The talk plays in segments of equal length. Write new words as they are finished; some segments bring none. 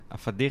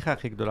הפדיחה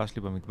הכי גדולה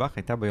שלי במטבח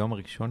הייתה ביום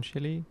הראשון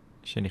שלי,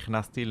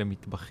 שנכנסתי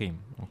למטבחים,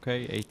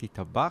 אוקיי? הייתי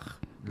טבח,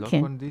 לא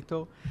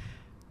קונדיטור,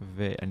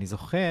 ואני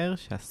זוכר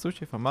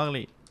שהסושף אמר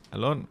לי,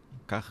 אלון,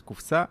 קח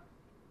קופסה,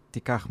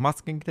 תיקח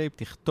מסקינג טייפ,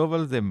 תכתוב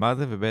על זה מה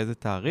זה ובאיזה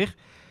תאריך,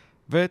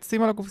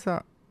 ותשים על הקופסה.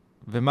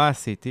 ומה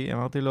עשיתי?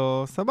 אמרתי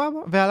לו, סבבה,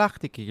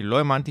 והלכתי, כי לא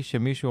האמנתי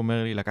שמישהו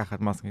אומר לי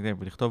לקחת מסקינג טייפ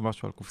ולכתוב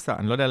משהו על קופסה.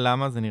 אני לא יודע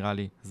למה זה נראה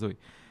לי זוי.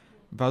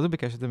 ואז הוא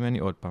ביקש את זה ממני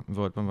עוד פעם,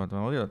 ועוד פעם, ועוד פעם.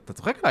 אמרתי לו, אתה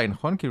צוחק עליי,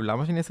 נכון? כאילו,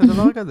 למה שאני אעשה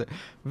דבר כזה?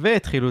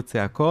 והתחילו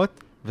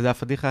צעקות, וזו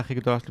הפדיחה הכי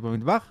גדולה שלי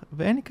במטבח,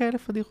 ואין לי כאלה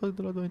פדיחות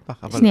גדולות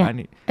במטבח. שנייה,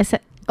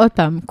 עוד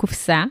פעם,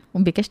 קופסה,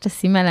 הוא ביקש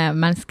שתשים על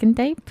המסקינג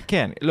טייפ?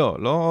 כן,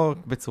 לא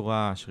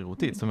בצורה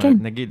שרירותית. זאת אומרת,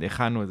 נגיד,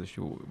 הכנו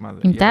איזשהו, מה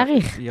זה? עם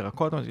תאריך.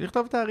 ירקות,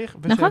 לכתוב תאריך,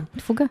 נכון,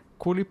 תפוגה.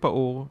 כולי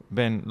פעור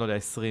בין, לא יודע,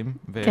 20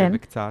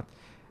 וקצת,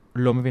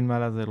 לא מבין מה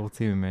לזה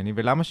רוצים ממני,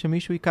 ולמה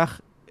שמישהו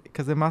ייקח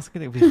כזה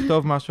מסקינג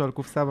ויכתוב משהו על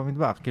קופסה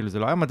במטבח? כאילו, זה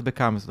לא היה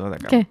מדבקה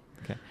מסוימת. כן.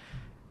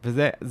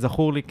 וזה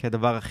זכור לי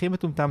כדבר הכי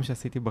מטומטם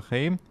שעשיתי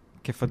בחיים,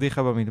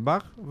 כפדיחה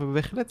במטבח,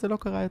 ובהחלט זה לא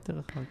קרה יותר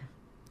אחר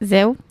כך.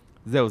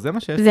 זהו, זה מה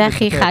שיש לי. זה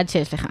הכי חד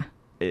שיש לך.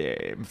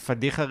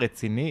 פדיחה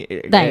רציני.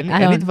 די,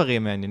 אין לי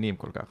דברים מעניינים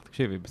כל כך.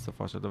 תקשיבי,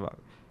 בסופו של דבר.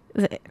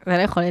 זה לא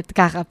יכול להיות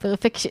ככה,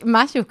 פרפקשן,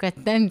 משהו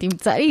קטן,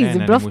 תמצא לי, זה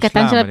בלוף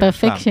קטן של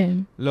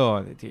הפרפקשן. לא,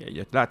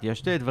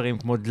 יש דברים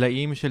כמו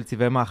דליים של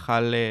צבעי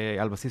מאכל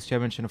על בסיס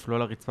שמן שנפלו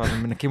על הרצפה,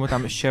 ומנקים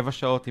אותם 7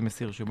 שעות עם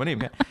מסיר שומנים.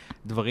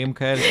 דברים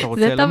כאלה שאתה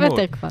רוצה למות. זה טוב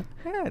יותר כבר.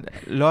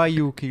 לא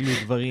היו כאילו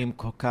דברים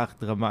כל כך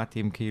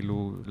דרמטיים,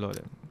 כאילו, לא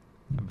יודע.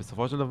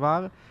 בסופו של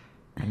דבר,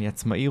 אני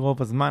עצמאי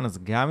רוב הזמן, אז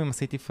גם אם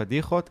עשיתי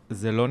פדיחות,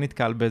 זה לא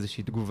נתקל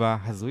באיזושהי תגובה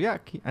הזויה,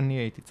 כי אני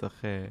הייתי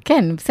צריך...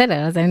 כן,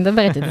 בסדר, אז אני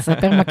מדברת,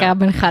 תספר מה קרה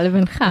בינך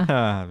לבינך.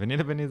 ביני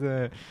לביני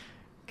זה...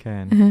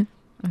 כן.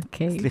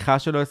 אוקיי. סליחה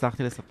שלא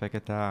הצלחתי לספק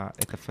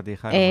את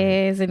הפדיחה.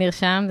 זה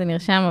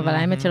נרשם, אבל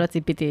האמת שלא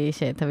ציפיתי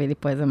שתביא לי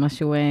פה איזה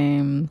משהו...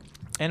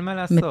 אין מה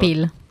לעשות.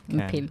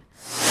 מפיל.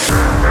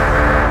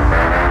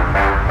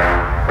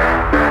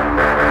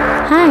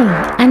 היי,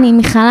 אני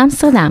מיכל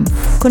אמסטרדם,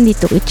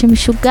 קונדיטורית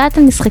שמשוגעת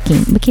על משחקים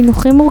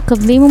בקינוחים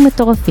מורכבים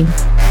ומטורפים,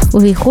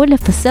 ובייחוד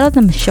לפסל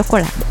אותם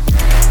בשוקולד.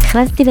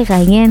 החלטתי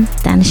לראיין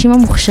את האנשים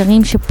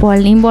המוכשרים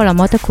שפועלים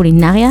בעולמות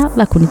הקולינריה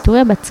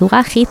והקונדיטוריה בצורה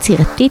הכי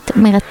יצירתית,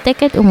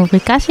 מרתקת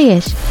ומבריקה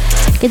שיש,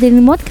 כדי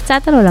ללמוד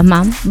קצת על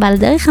עולמם ועל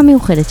הדרך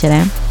המיוחדת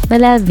שלהם,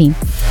 ולהבין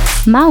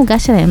מה העוגה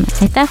שלהם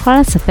הייתה יכולה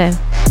לספר,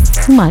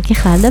 ומה רק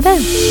יכלה לדבר.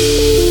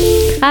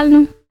 התחלנו.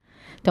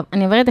 טוב,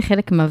 אני עוברת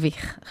לחלק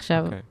מביך.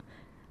 עכשיו,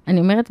 אני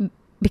אומרת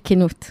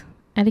בכנות,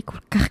 היה לי כל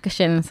כך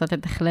קשה לנסות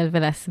לתכלל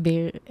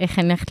ולהסביר איך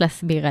אני הולכת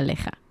להסביר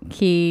עליך.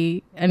 כי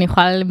אני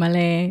יכולה למלא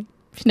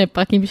 2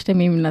 פרקים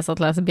שלמים לנסות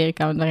להסביר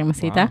כמה דברים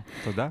עשית. וואו,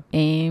 תודה.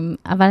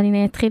 אבל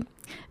אני אתחיל.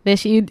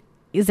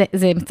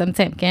 זה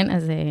מצמצם, כן?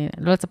 אז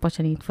לא לצפות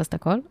שאני אתפוס את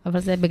הכל, אבל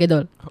זה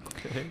בגדול.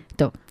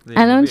 טוב,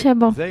 אלון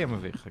שבו. זה יהיה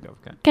מביך, אגב,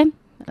 כן. כן,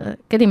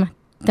 קדימה.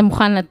 אתה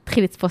מוכן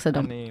להתחיל לצפוס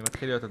אדום. אני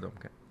מתחיל להיות אדום,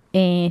 כן.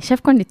 שף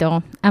קונדיטור,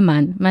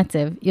 אמן, מעצב,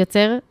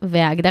 יוצר,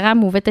 וההגדרה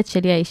המעוותת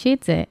שלי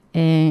האישית זה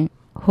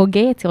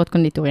הוגי יצירות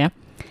קונדיטוריה.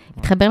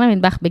 התחבר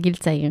למטבח בגיל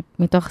צעיר,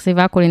 מתוך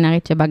סביבה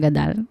קולינרית שבה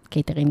גדל,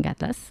 קייטרינג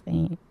אטלס,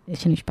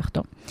 של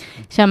משפחתו.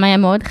 שם היה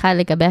מאוד חד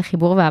לגבי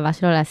החיבור והאהבה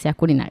שלו לעשייה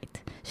קולינרית.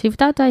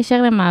 שיבטה אותו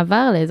הישר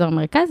למעבר לאזור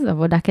מרכז,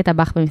 עבודה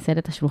כטבח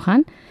במסעדת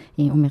השולחן,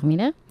 אומר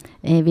מילר,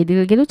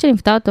 והתגלגלות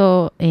שנפתה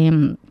אותו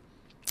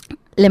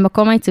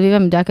למקום העיצובי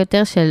והמדויק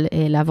יותר של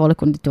לעבור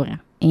לקונדיטוריה.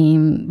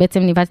 בעצם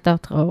ניווטת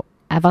אותו,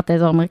 עברת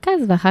לאזור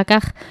המרכז, ואחר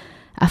כך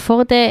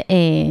הפורטה,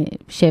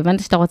 שהבנת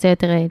שאתה רוצה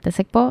יותר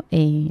להתעסק פה,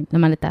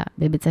 למדת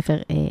בבית ספר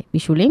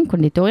בישולים,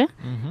 קונדיטוריה,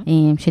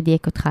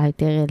 שדייק אותך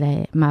יותר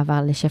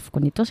למעבר לשף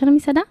קונדיטור של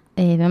המסעדה,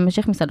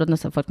 וממשך מסעדות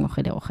נוספות כמו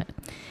חדר אוכל.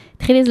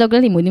 התחיל לזלוג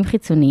ללימודים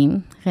חיצוניים,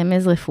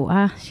 רמז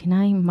רפואה,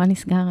 שיניים, מה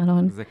נסגר,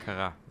 אלון? זה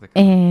קרה,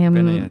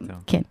 בין היתר.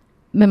 כן.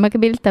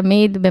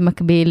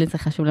 במקביל, זה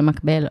חשוב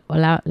למקבל,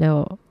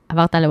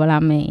 עברת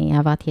לעולם,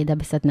 עברת ידע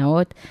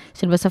בסדנאות,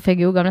 שלבסוף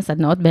הגיעו גם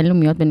לסדנאות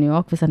בינלאומיות בניו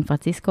יורק וסן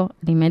פרנסיסקו,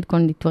 לימד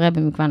קונדיטוריה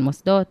במגוון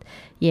מוסדות,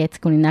 ייעץ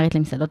קולינרית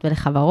למסעדות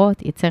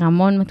ולחברות, ייצר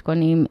המון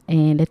מתכונים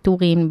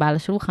לטורין, בעל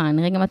השולחן,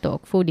 רגע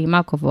מתוק, פודי,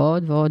 מקו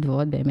ועוד ועוד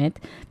ועוד באמת,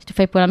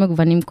 שיתופי פעולה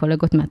מגוונים עם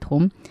קולגות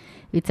מהתחום,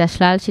 ביצע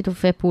שלל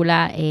שיתופי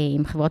פעולה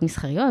עם חברות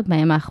מסחריות,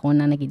 בהם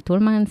האחרונה נגיד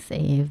טולמנס,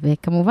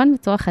 וכמובן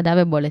בצורה חדה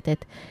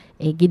ובולטת,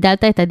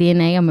 גידלת את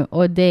ה-DNA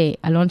המאוד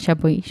אלון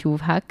שבוי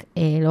שהובהק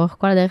לאורך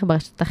כל הדרך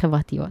ברשתות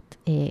החברתיות,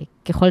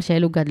 ככל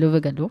שאלו גדלו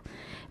וגדלו.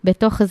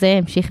 בתוך זה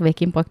המשיך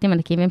והקים פרויקטים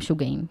ענקיים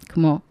ומשוגעים,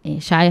 כמו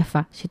שעה יפה,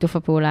 שיתוף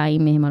הפעולה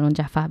עם אלון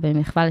ג'פה,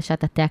 במחווה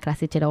לשעת התה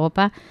הקלאסית של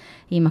אירופה,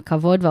 עם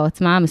הכבוד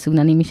והעוצמה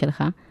המסוגננים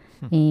משלך.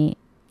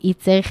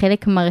 ייצר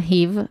חלק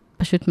מרהיב,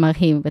 פשוט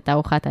מרהיב,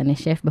 בתערוכת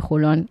הנשף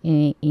בחולון,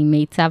 עם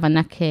מיצב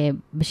ענק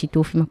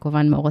בשיתוף עם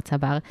הכובן מאורות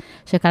צבר,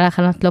 שכלל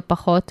הכנות לא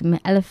פחות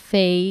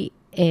מאלפי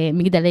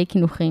מגדלי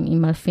כינוחים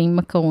עם אלפים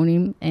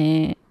מקרונים,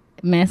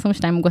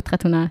 122 עוגות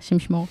חתונה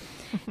שמשמור,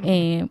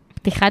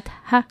 פתיחת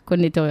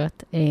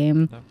הקונדיטוריות,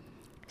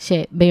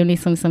 שביוני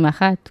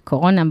 2021,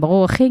 קורונה,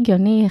 ברור, הכי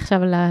הגיוני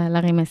עכשיו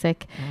להרים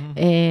עסק.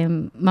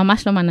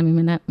 ממש לא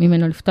מנע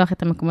ממנו לפתוח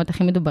את המקומות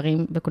הכי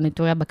מדוברים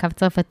בקונדיטוריה, בקו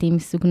צרפתי,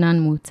 מסוגנן,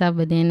 מעוצב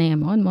ב-DNA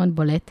המאוד מאוד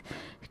בולט,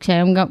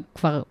 כשהיום גם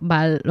כבר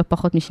בעל לא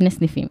פחות משני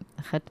סניפים,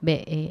 אחת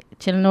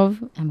בצ'לנוב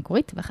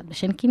המקורית, ואחת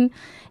בשנקין,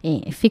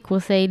 הפיק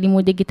קורסי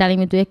לימוד דיגיטליים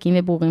מדויקים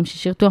וברורים,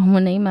 ששירתו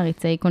המוני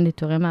מעריצי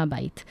קונדיטוריה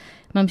מהבית.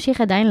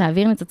 ממשיך עדיין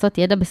להעביר ניצוצות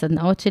ידע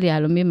בסדנאות של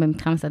יהלומים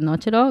במתחם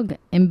הסדנאות שלו,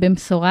 הם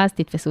במשורה, אז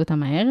תתפסו אותם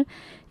מהר.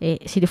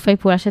 שיתופי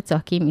פעולה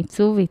שצועקים,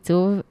 עיצוב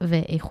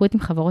ואיכות עם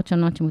חברות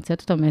שונות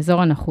שמוציאות אותו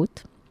מאזור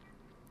הנוחות.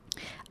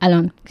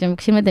 אלון,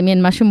 כשמבקשים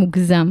לדמיין משהו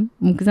מוגזם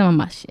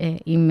ממש,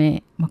 עם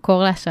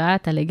מקור להשראה,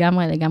 אתה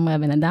לגמרי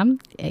הבן אדם,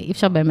 אי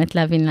אפשר באמת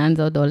להבין לאן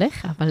זה עוד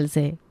הולך, אבל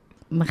זה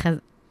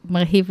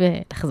מרהיב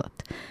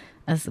לחזות.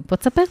 אז בוא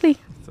תספר לי.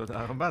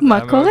 תודה רבה, מה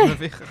זה היה קורה? מאוד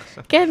מביך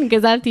עכשיו. כן,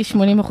 גזלתי 80%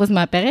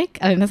 מהפרק,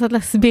 אבל לנסות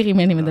להסביר אם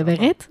אני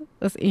מדברת,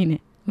 אז הנה,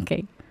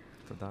 אוקיי.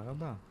 תודה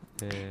רבה.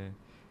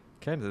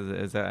 כן,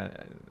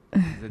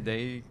 זה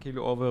די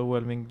כאילו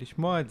overwhelming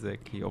לשמוע את זה,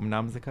 כי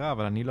אמנם זה קרה,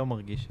 אבל אני לא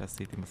מרגיש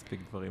שעשיתי מספיק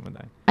דברים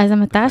עדיין. אז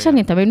המטרה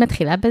שאני תמיד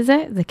מתחילה בזה,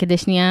 זה כדי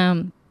שנייה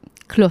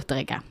קלוט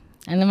רגע.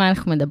 על מה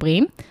אנחנו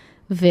מדברים,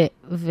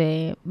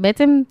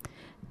 ובעצם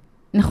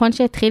נכון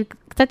שהתחיל,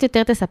 קצת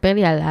יותר תספר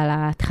לי על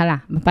ההתחלה,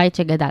 בבית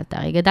שגדלת.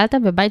 הרי גדלת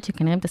בבית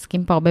שכנראה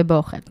מתעסקים פה הרבה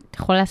באוכל.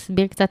 אתה יכול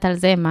להסביר קצת על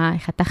זה,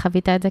 איך אתה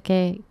חווית את זה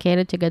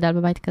כילד שגדל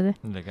בבית כזה?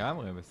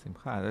 לגמרי,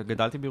 בשמחה.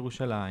 גדלתי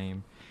בירושלים.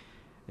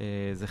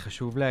 זה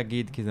חשוב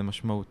להגיד כי זה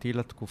משמעותי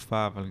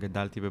לתקופה, אבל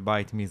גדלתי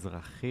בבית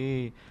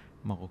מזרחי,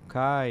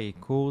 מרוקאי,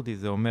 קורדי,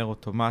 זה אומר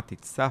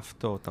אוטומטית,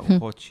 סבתות,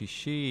 ארוחות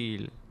שישי,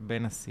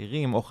 בין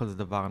אסירים, אוכל זה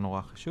דבר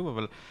נורא חשוב,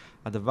 אבל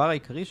הדבר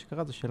העיקרי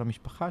שקרה זה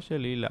שלמשפחה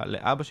שלי,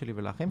 לאבא שלי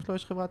ולאחים שלו,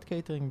 יש חברת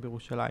קייטרינג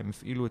בירושלים.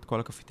 הפעילו את כל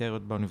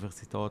הקפיטריות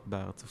באוניברסיטאות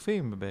בהר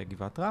הצופים,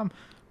 בגבעת רם,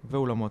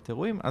 ואולמות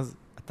אירועים, אז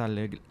אתה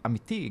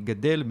אמיתי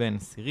גדל בין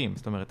אסירים,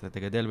 זאת אומרת, אתה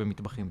גדל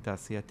במטבחים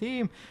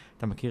תעשייתיים,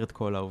 אתה מכיר את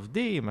כל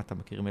העובדים, אתה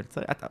מכיר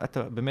מלצרים,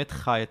 אתה באמת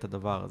חי את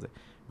הדבר הזה.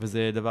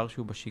 וזה דבר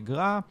שהוא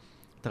בשגרה,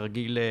 אתה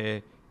רגיל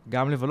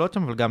גם לבלות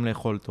שם, אבל גם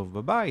לאכול טוב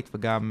בבית,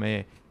 וגם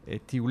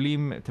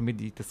טיולים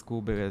תמיד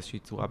יתעסקו באיזושהי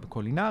צורה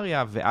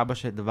בקולינריה, ואבא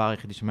שהדבר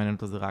היחידי שמעניין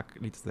אותו זה רק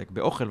להתעסק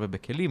באוכל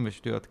ובכלים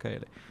ושטויות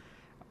כאלה.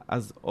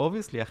 אז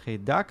obviously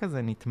החיידק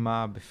הזה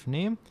נטמע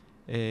בפנים,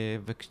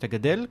 וכשאתה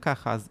גדל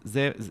ככה, אז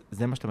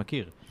זה מה שאתה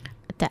מכיר.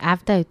 אתה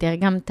אהבת יותר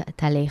גם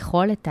אתה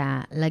לאכול,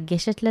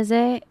 לגשת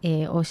לזה,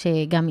 או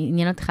שגם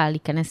עניין אותך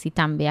להיכנס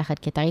איתם ביחד,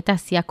 כי אתה ראית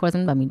עשייה כל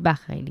הזמן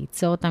במטבח,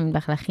 ליצור את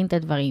המטבח, להכין את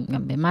הדברים,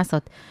 גם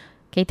במסות.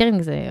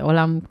 קייטרינג זה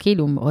עולם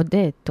כאילו מאוד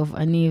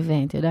תובעני,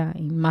 ואתה יודע,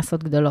 עם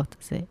מסות גדולות.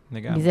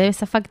 מזה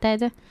ספגת את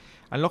זה?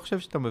 אני לא חושב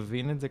שאתה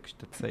מבין את זה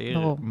כשאתה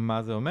צעיר,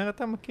 מה זה אומר.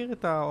 אתה מכיר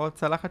את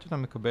הצלחת שאתה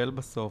מקבל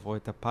בסוף, או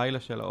את הפיילה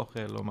של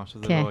האוכל, או מה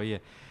שזה לא יהיה.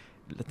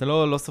 אתה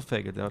לא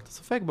סופג את זה, אבל אתה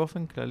סופג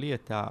באופן כללי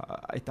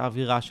את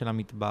האווירה של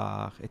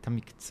המטבח, את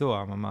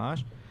המקצוע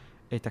ממש,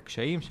 את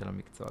הקשיים של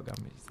המקצוע גם,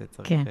 זה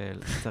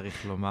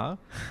צריך לומר.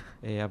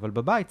 אבל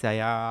בבית זה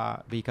היה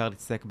בעיקר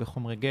להתעסק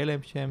בחומרי גלם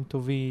שהם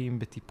טובים,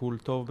 בטיפול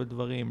טוב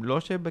בדברים, לא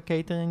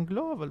שבקייטרינג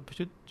לא, אבל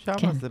פשוט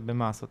שם זה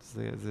במסות,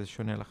 זה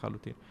שונה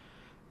לחלוטין.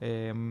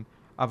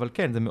 אבל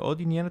כן, זה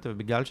מאוד עניין אותי,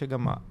 ובגלל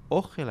שגם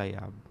האוכל היה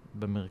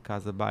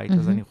במרכז הבית,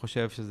 אז אני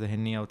חושב שזה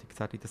הניע אותי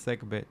קצת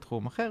להתעסק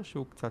בתחום אחר,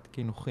 שהוא קצת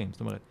כינוחים.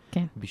 זאת אומרת,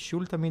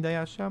 בישול תמיד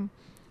היה שם,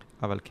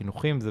 אבל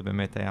כינוחים זה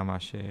באמת היה מה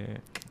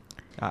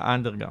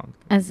האנדרגאונד.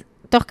 אז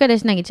תוך כדי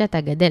שנגיד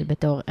שאתה גדל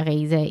בתור,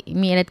 הרי זה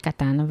מילד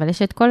קטן, אבל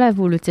יש את כל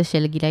האבולוציה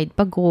של גיל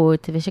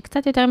ההתבגרות,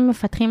 ושקצת יותר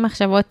מפתחים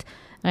מחשבות,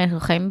 הרי אנחנו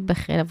חיים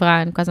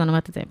בחברה, אני כל הזמן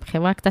אומרת את זה,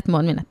 בחברה קצת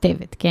מאוד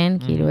מנתבת, כן?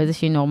 כאילו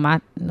איזושהי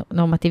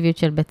נורמטיביות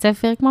של בית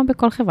ספר, כמו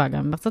בכל חברה,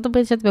 גם בארצות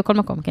הברית שאת בכל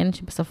מקום, כן?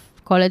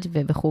 שבסוף קולג'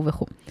 וכו'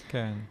 וכו'.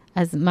 כן.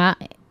 אז מה,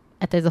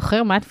 אתה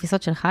זוכר מה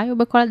התפיסות שלך היו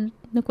בכל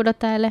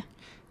הנקודות האלה?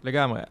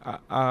 לגמרי.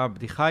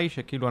 הבדיחה היא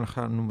שכאילו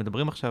אנחנו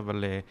מדברים עכשיו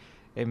על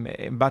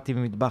באתי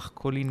במטבח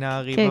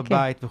קולינרי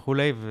בבית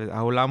וכולי,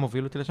 והעולם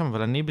הוביל אותי לשם,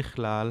 אבל אני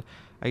בכלל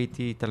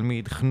הייתי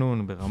תלמיד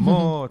חנון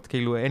ברמות,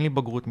 כאילו אין לי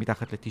בגרות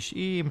מתחת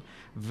ל-90,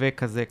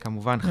 וכזה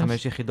כמובן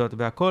 5 יחידות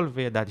בהכל,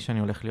 וידעתי שאני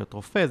הולך להיות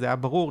רופא, זה היה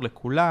ברור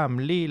לכולם,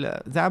 לי,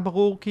 זה היה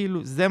ברור כאילו,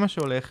 זה מה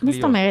שהולך להיות. מה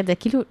זאת אומרת? זה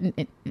כאילו,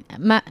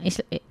 מה,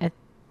 יש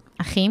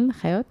אחים,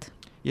 אחיות?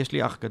 יש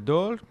לי אח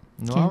גדול,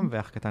 נועם,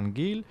 ואח קטן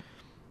גיל,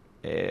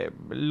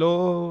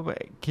 לא,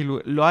 כאילו,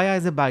 לא היה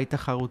איזה בית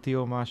תחרותי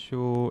או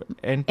משהו,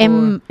 אין פה...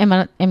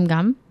 הם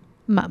גם?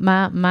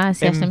 מה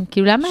העשייה שלהם?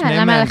 כאילו, למה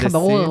היה לך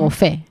ברור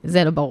רופא?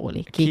 זה לא ברור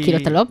לי. כי כאילו,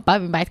 אתה לא בא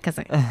מבית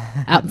כזה.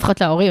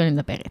 לפחות להורים אני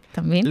מדברת,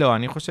 אתה מבין? לא,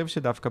 אני חושב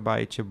שדווקא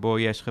בית שבו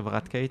יש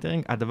חברת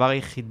קייטרינג, הדבר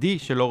היחידי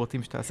שלא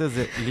רוצים שתעשה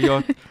זה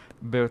להיות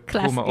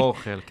בתחום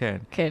האוכל, כן.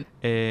 כן.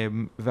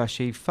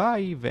 והשאיפה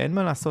היא, ואין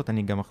מה לעשות,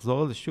 אני גם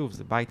אחזור על זה שוב,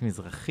 זה בית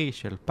מזרחי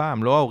של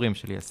פעם, לא ההורים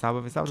שלי, הסבא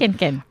וסבא. כן,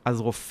 כן. אז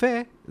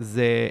רופא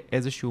זה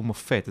איזשהו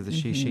מופת,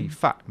 איזושהי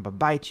שאיפה.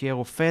 בבית שיהיה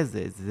רופא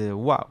זה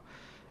וואו.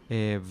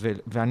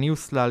 ואני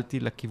הוסללתי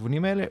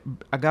לכיוונים האלה,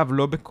 אגב,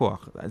 לא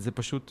בכוח, זה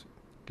פשוט,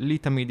 לי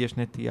תמיד יש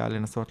נטייה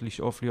לנסות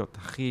לשאוף להיות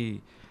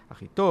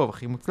הכי טוב,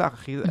 הכי מוצלח,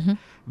 הכי...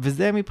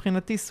 וזה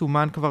מבחינתי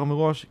סומן כבר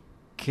מראש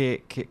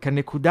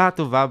כנקודה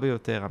הטובה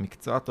ביותר,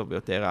 המקצוע הטוב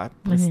ביותר,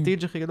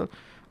 הפרסטיג' הכי גדול.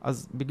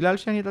 אז בגלל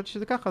שאני ידעתי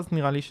שזה ככה, אז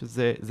נראה לי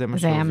שזה מה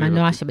שהוביל אותי. זה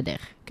המנוע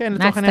שבדרך. כן,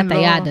 לצורך העניין לא...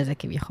 נעצת את היעד הזה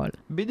כביכול.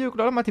 בדיוק,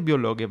 לא למדתי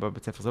ביולוגיה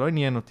בבית ספר, זה לא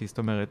עניין אותי, זאת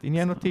אומרת,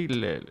 עניין אותי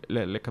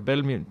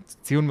לקבל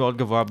ציון מאוד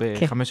גבוה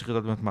ב5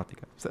 יחידות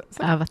במתמטיקה.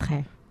 אהבת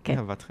חיי. כן.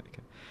 אהבת חיי,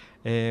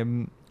 כן.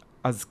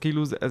 אז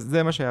כאילו,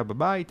 זה מה שהיה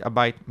בבית,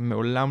 הבית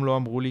מעולם לא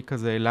אמרו לי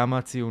כזה, למה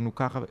הציון הוא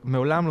ככה,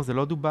 מעולם לא, זה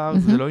לא דובר,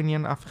 זה לא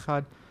עניין אף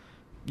אחד.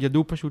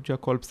 ידעו פשוט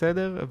שהכל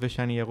בסדר,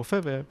 ושאני אהיה רופא,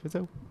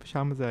 וזהו,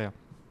 ושם זה היה.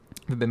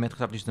 ובאמת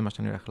חשבתי שזה מה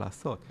שאני הולך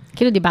לעשות.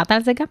 כאילו דיברת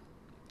על זה גם?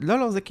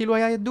 לא, זה כאילו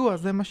היה ידוע,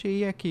 זה מה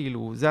שיהיה,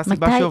 כאילו, זה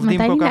הסיבה שעובדים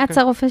כל כך... מתי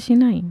נעצר רופא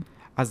שיניים?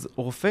 אז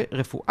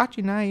רפואת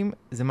שיניים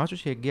זה משהו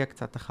שהגיע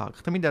קצת אחר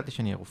כך. תמיד ידעתי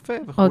שאני אהיה רופא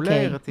וכו'.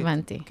 אוקיי,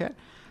 הבנתי. כן.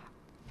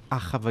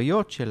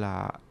 החוויות של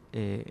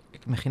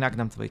המכינה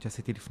הקדם צבאית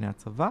שעשיתי לפני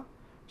הצבא,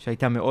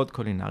 שהייתה מאוד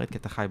קולינרית, כי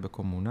אתה חי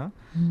בקומונה,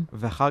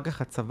 ואחר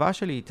כך הצבא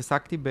שלי,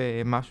 התעסקתי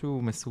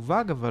במשהו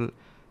מסווג, אבל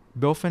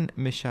באופן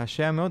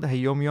משעשע מאוד,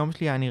 היום-יום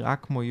שלי היה נראה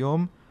כמו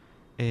יום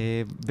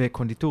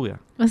בקונדיטוריה.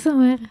 מה זה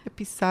אומר?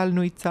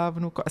 פיסלנו,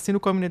 הצבנו,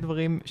 עשינו כל מיני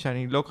דברים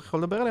שאני לא כל כך יכול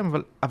לדבר עליהם,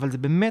 אבל זה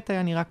באמת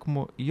היה נראה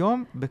כמו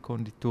יום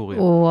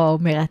בקונדיטוריה. וואו,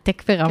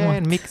 מרתק ברמות.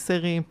 כן,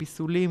 מיקסרים,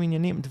 פיסולים,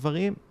 עניינים,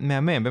 דברים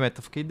מהמם, באמת,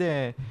 תפקיד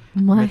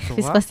מטורף.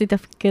 פספסתי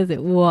תפקיד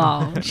כזה,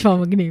 וואו, נשמע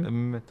מגניב.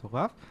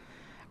 מטורף.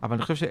 אבל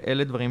אני חושב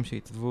שאלה דברים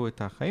שעיצבו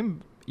את החיים,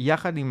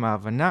 יחד עם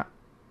ההבנה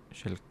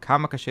של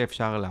כמה קשה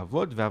אפשר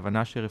לעבוד,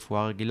 וההבנה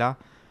שרפואה רגילה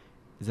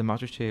זה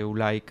משהו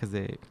שאולי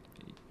כזה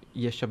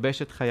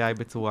ישבש את חיי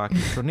בצורה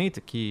קיצונית,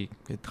 כי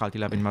התחלתי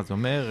להבין מה זה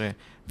אומר,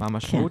 מה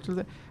המשמעות של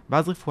זה,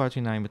 ואז רפואת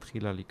שיניים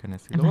התחילה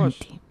להיכנס לי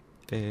לראש.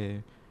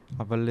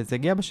 אבל זה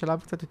הגיע בשלב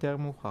קצת יותר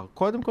מאוחר.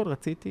 קודם כל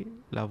רציתי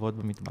לעבוד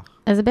במטבח.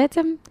 אז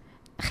בעצם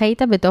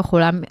חיית בתוך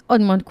עולם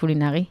מאוד מאוד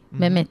קולינרי,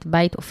 באמת,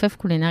 בית אופף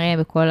קולינריה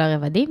בכל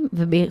הרבדים,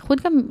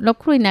 ובייחוד גם לא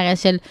קולינריה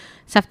של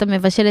סבתא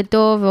מבשלת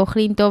טוב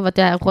ואוכלים טוב,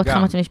 ואתה ארוחות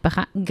חמות של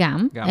משפחה,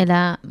 גם, אלא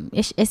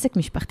יש עסק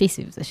משפחתי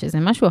סביב זה, שזה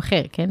משהו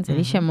אחר, כן? זה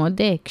נישה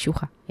מאוד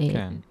קשוחה.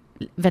 כן.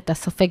 ואתה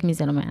סופג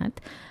מזה לא מעט.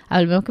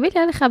 אבל במקביל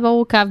היה לך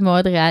ברור קו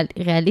מאוד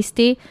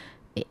ריאליסטי,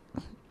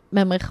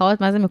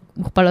 במרכאות, מה זה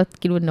מוכפלות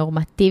כאילו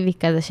נורמטיבי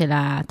כזה של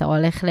אתה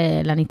הולך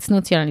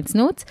לנצנוץ של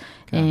הנצנוץ,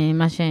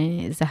 מה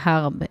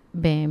שזהר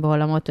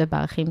בעולמות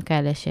ובערכים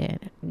כאלה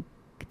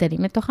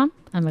שגדלים לתוכם,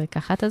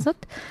 המרקחת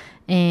הזאת.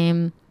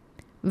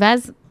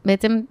 ואז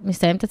בעצם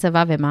מסיים את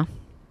הצבא ומה?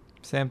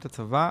 מסיים את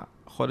הצבא,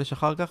 חודש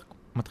אחר כך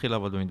מתחיל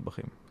לעבוד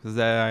במטבחים.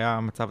 זה היה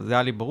המצב, זה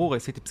היה לי ברור,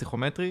 עשיתי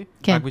פסיכומטרי,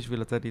 רק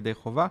בשביל לצאת לידי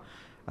חובה.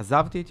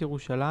 עזבתי את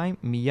ירושלים,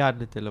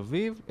 מיד לתל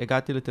אביב,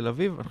 הגעתי לתל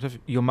אביב, אני חושב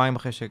יומיים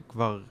אחרי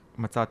שכבר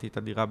מצאתי את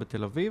הדירה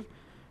בתל אביב,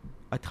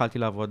 התחלתי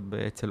לעבוד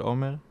אצל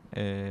עומר,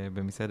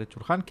 במסעדת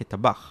שולחן,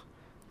 כטבח.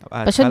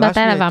 פשוט באת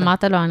אליו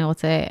ואמרת לו,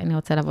 אני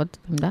רוצה לעבוד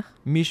במטבח?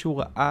 מישהו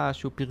ראה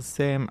שהוא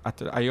פרסם,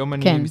 היום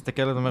אני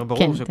מסתכל על זה, אומר,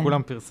 ברור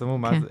שכולם פרסמו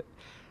מה זה,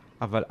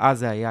 אבל אז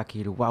זה היה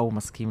כאילו, וואו, הוא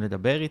מסכים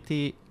לדבר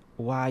איתי,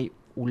 וואי,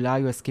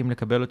 אולי הוא הסכים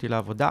לקבל אותי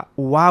לעבודה,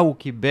 וואו, הוא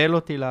קיבל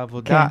אותי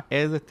לעבודה,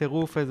 איזה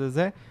טירוף, איזה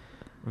זה.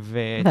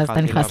 ואז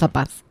אתה נכנס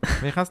לפס.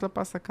 נכנס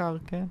לפס הקר,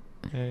 כן.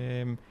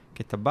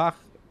 כטבח,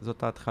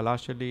 זאת ההתחלה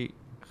שלי,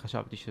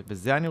 חשבתי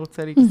שבזה אני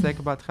רוצה להתעסק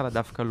בהתחלה,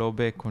 דווקא לא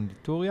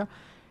בקונדיטוריה.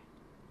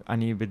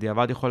 אני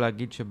בדיעבד יכול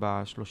להגיד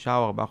ב3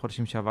 או 4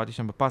 חודשים שעבדתי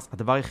שם בפס,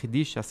 הדבר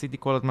היחידי שעשיתי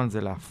כל הזמן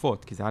זה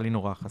להפות, כי זה היה לי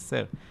נורא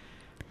חסר.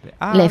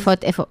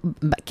 להפות איפה?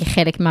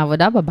 כחלק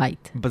מהעבודה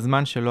בבית?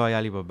 בזמן שלא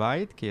היה לי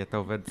בבית, כי אתה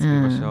עובד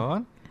סביב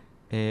השעון,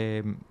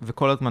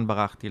 וכל הזמן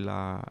ברחתי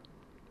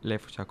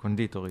לאיפה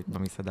שהקונדיטורית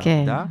במסעדה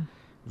עבדה,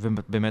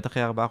 ובאמת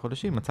אחרי 4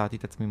 חודשים מצאתי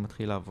את עצמי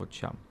מתחיל לעבוד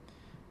שם.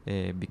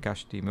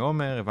 ביקשתי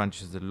מעומר, הבנתי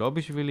שזה לא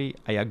בשבילי,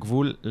 היה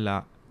גבול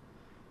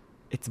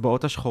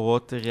לאצבעות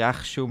השחורות,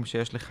 ריח שום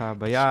שיש לך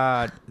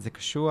ביד, זה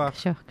קשוח,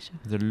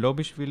 זה לא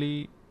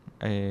בשבילי,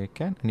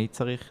 כן, אני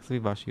צריך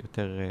סביבה שהיא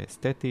יותר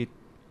אסתטית,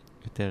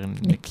 יותר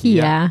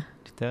נקייה.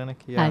 יותר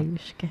נקייה.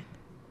 איוש, כן.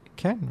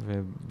 כן,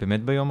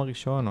 ובאמת ביום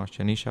הראשון או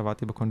השני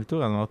שעבדתי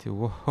בקונדיטוריה, אמרתי,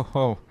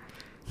 וואו,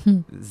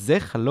 זה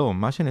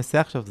חלום, מה שנעשה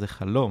עכשיו זה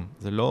חלום,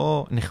 זה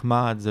לא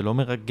נחמד, זה לא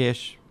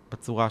מרגש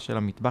בצורה של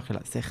המטבח, אלא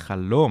זה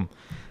חלום.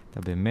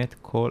 אתה באמת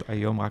כל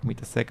היום רק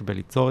מתעסק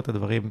בליצור את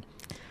הדברים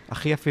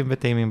הכי יפים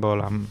וטעימים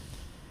בעולם,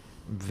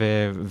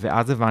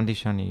 ואז הבנתי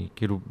שאני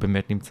כאילו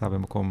באמת נמצא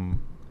במקום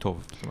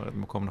טוב, זאת אומרת,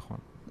 במקום נכון.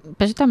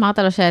 פשוט אמרת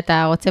לו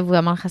שאתה רוצה והוא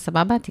אמר לך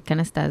סבבה,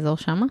 תיכנס תעזור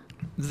שמה?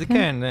 זה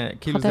כן,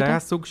 כאילו זה היה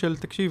סוג של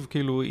תקשיב,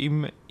 כאילו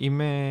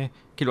אם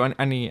כאילו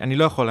אני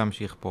לא יכול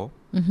להמשיך פה,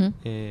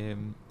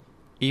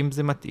 אם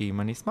זה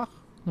מתאים, אני אשמח.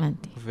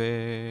 הבנתי.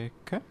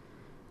 וכן.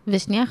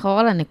 ושנייה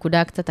אחורה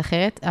לנקודה קצת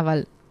אחרת,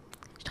 אבל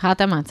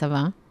השתחררת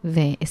מהצבא,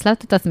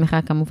 והסללת את עצמך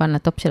כמובן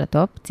לטופ של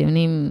הטופ,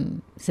 ציונים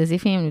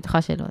סזיפיים, אני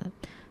בטוחה שלא,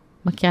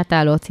 מכירה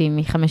אתה להוציא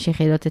מ5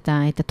 יחידות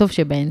את הטוב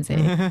שבהן, זה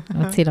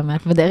להוציא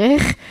למעט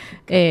בדרך,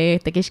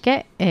 תקישקה,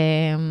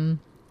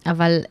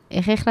 אבל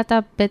איך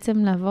החלטת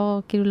בעצם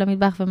לעבור כאילו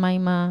למטבח, ומה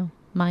עם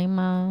מה עם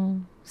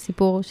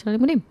הסיפור של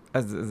הלימודים?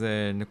 אז זו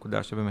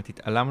נקודה שבאמת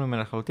התעלמנו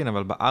ממנה לחלוטין,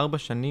 אבל ב4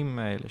 שנים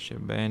האלה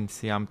שבהן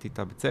סיימתי את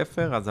הבית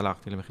ספר, אז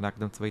הלכתי למכינה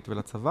קדם צבאית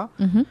ולצבא,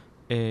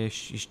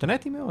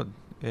 השתניתי מאוד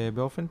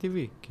באופן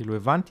טבעי. כאילו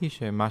הבנתי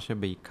שמה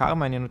שבעיקר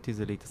מעניין אותי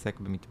זה להתעסק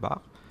במטבח.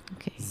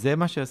 זה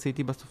מה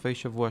שעשיתי בסופי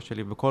שבוע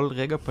שלי, בכל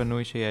רגע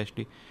פנוי שיש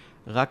לי.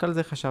 רק על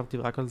זה חשבתי,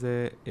 רק על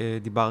זה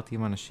דיברתי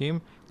עם אנשים.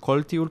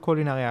 כל טיול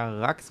קולינרי היה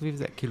רק סביב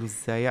זה, כאילו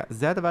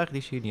זה הדבר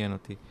היחידי שעניין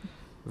אותי.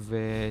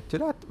 ואת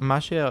יודעת,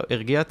 מה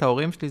שהרגיע את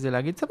ההורים שלי זה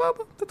להגיד, סבבה,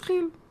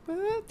 תתחיל,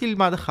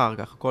 תלמד אחר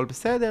כך, הכל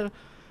בסדר,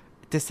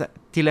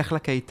 תלך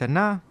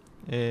לקייטנה.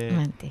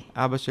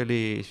 אבא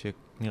שלי,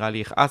 שנראה לי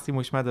יכעס אם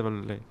הוא ישמע את זה,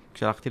 אבל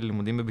כשהלכתי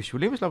ללימודים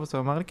בבישולים בשלב בסוף,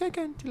 אמר לי, כן,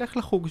 כן, תלך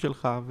לחוג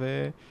שלך,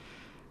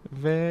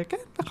 וכן,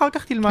 אחר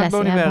כך תלמד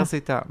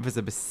באוניברסיטה.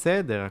 וזה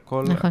בסדר,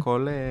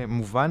 הכל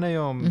מובן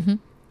היום,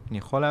 אני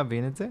יכול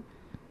להבין את זה,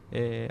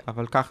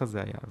 אבל ככה זה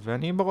היה.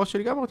 ואני בראש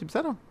שלי גם אמרתי,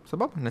 בסדר,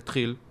 סבבה,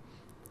 נתחיל.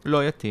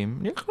 לא יתאים,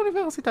 נלך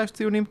לאוניברסיטה, יש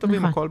ציונים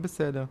טובים, הכל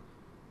בסדר.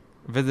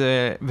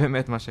 וזה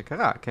באמת מה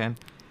שקרה, כן?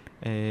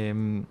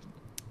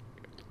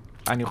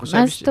 אני חושב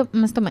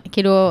מה זאת אומרת?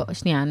 כאילו,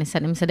 שנייה,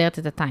 אני מסדרת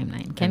את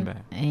הטיימליין, כן?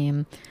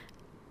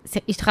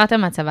 השתחררת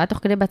מהצבא, תוך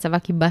כדי בצבא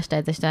קיבשת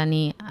את זה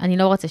שאני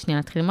לא רוצה שנייה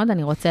להתחיל ללמוד,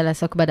 אני רוצה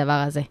לעסוק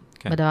בדבר הזה.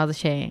 בדבר הזה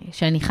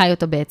שאני חי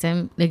אותו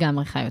בעצם,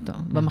 לגמרי חי אותו.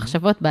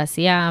 במחשבות,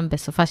 בעשייה,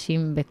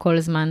 בסופשים, בכל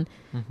זמן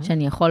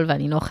שאני יכול,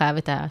 ואני לא חייב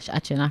את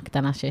השעת שינה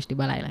הקטנה שיש לי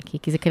בלילה,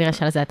 כי זה כנראה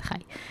שעל זה אתה חי.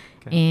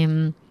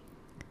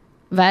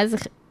 ואז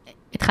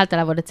התחלת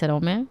לעבוד אצל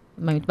עומר,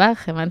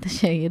 במטבח, הבנת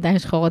שידיים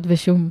שחורות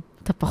ושום,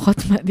 אתה פחות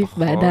מעדיף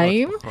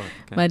בידיים,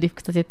 מעדיף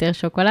קצת יותר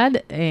שוקולד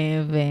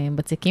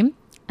ובצקים.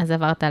 אז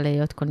עברת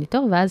להיות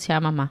קונדיטור, ואז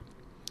שם מה?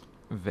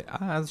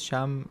 ואז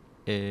שם,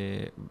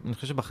 אני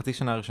חושב שבחצי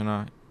שנה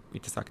הראשונה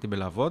התעסקתי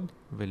בלעבוד,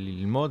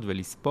 וללמוד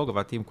ולספוג,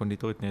 עבדתי עם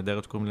קונדיטורית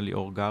נהדרת שקוראים לה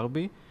ליאור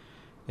גרבי,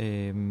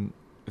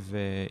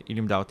 והיא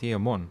לימדה אותי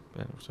המון.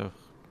 עכשיו,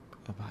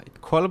 את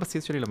כל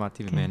הבסיס שלי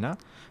למדתי ממנה,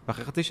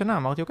 ואחרי חצי שנה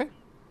אמרתי, אוקיי,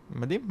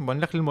 מדהים, בוא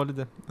נלך ללמוד את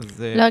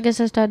זה. לא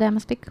הרגשת שאתה יודע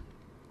מספיק?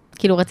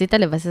 כאילו רצית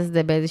לבסס את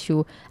זה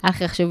באיזשהו,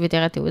 הלך לחשוב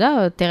יותר התעודה,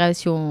 או יותר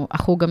איזשהו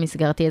החוג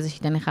המסגרתי הזה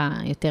שייתן לך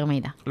יותר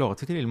מידע? לא,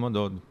 רציתי ללמוד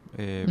עוד.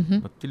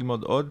 רציתי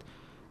ללמוד עוד.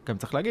 גם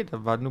צריך להגיד,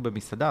 עבדנו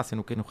במסעדה,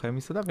 עשינו כינוכי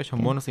מסעדה, ויש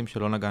המון נושאים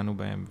שלא נגענו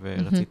בהם,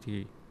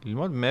 ורציתי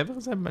ללמוד. מעבר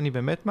לזה, אני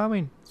באמת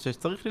מאמין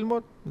שצריך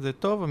ללמוד. זה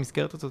טוב,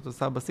 המסגרת הזאת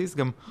עושה בסיס.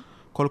 גם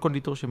כל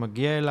קונדיטור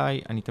שמגיע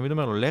אליי, אני תמיד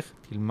אומר לו, לך,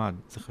 תלמד.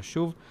 זה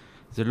חשוב.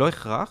 זה לא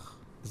הכרח,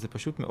 זה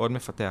פשוט מאוד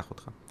מפתח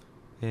אותך.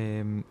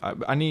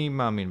 אני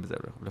מאמין בזה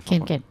לפחות.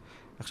 כן, כן.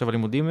 עכשיו,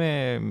 הלימודים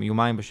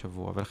יומיים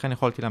בשבוע, ולכן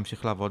יכולתי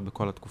להמשיך לעבוד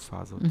בכל התקופה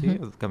הזאת,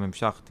 אז גם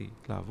המשכתי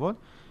לעבוד,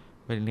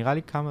 ונראה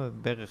לי כמה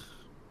בערך,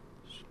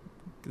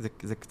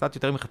 זה קצת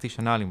יותר מחצי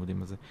שנה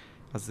הלימודים הזה,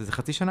 אז זה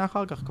חצי שנה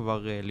אחר כך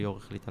כבר ליאור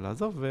החליטה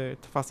לעזוב,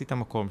 ותפסתי את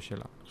המקום שלה.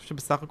 אני חושב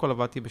שבסך הכל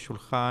עבדתי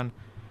בשולחן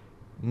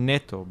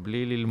נטו,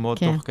 בלי ללמוד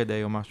תוך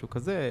כדי או משהו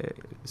כזה,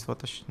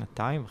 בסביבות 2.5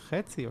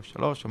 או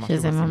 3 או משהו.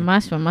 שזה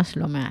ממש ממש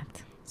לא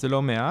מעט. זה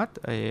לא מעט,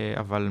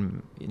 אבל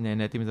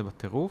נהניתי מזה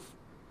בטירוף.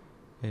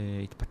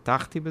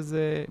 התפתחתי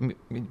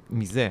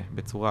מזה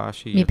בצורה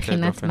שהיא יותר דופן.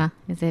 מבחינת מה?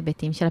 איזה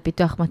היבטים של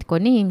הפיתוח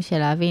מתכונים, של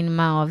להבין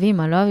מה אוהבים,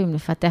 מה לא אוהבים,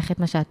 לפתח את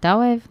מה שאתה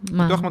אוהב?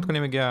 פיתוח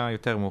מתכונים מגיע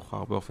יותר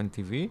מאוחר באופן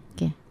טבעי.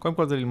 קודם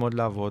כל זה ללמוד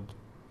לעבוד,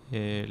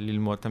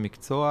 ללמוד את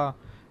המקצוע,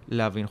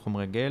 להבין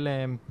חומרי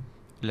גלם,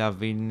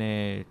 להבין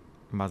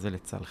מה זה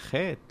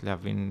לצלחת,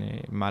 להבין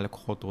מה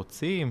הלקוחות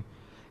רוצים,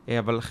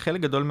 אבל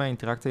חלק גדול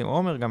מהאינטראקציה עם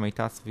עומר גם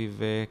הייתה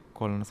סביב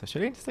כל הנושא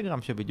של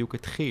אינסטגרם שבדיוק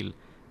התחיל.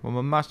 הוא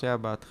ממש היה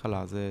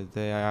בהתחלה, זה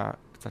היה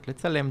קצת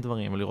לצלם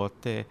דברים,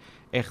 לראות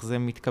איך זה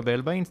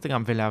מתקבל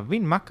באינסטגרם,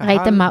 ולהבין מה קהל באמת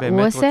רוצה. ראית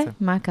מה הוא עושה?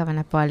 מה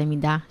הכוונה פה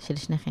הלמידה של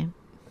שניכם?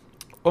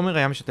 עומר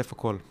היה משתף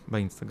הכל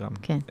באינסטגרם.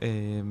 כן.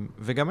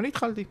 וגם אני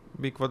התחלתי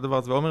בעקבות דבר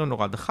הזה, ועומר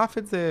נורא דחף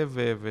את זה,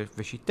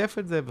 ושיתף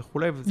את זה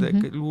וכו', וזה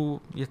כאילו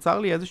יצר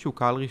לי איזשהו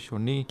קהל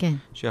ראשוני,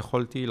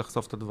 שיכולתי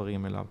לחשוף את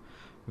הדברים אליו.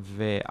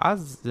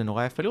 ואז זה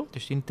נורא יפה לראות,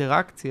 יש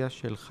אינטראקציה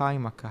שלך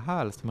עם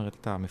הקהל, זאת אומרת,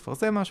 אתה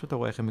מפרסם משהו, אתה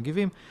רואה איך הם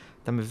מגיבים,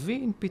 אתה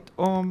מבין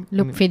פתאום...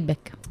 לוק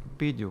פידבק.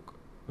 בדיוק.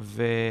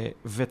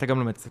 ואתה גם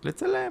לומד קצת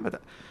לצלם.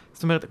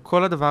 זאת אומרת,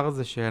 כל הדבר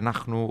הזה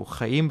שאנחנו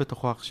חיים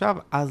בתוכו עכשיו,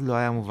 אז לא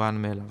היה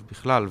מובן מאליו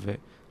בכלל,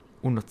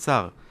 והוא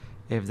נוצר.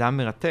 וזה היה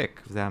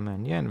מרתק, וזה היה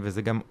מעניין,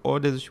 וזה גם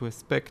עוד איזשהו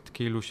אספקט,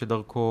 כאילו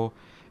שדרכו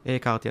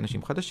הכרתי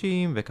אנשים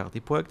חדשים, והכרתי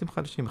פרויקטים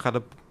חדשים. אחד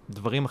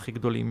הדברים הכי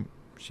גדולים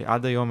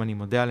שעד היום אני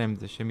מודה עליהם,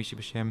 זה שמישהי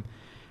בשם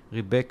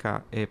ריבקה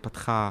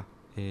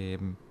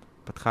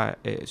פתחה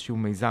איזשהו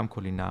מיזם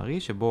קולינרי,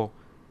 שבו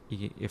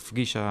היא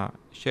הפגישה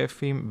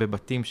שפים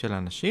בבתים של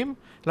אנשים,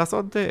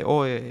 לעשות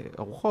או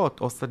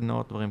ארוחות או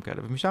סדנות, דברים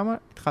כאלה. ומשם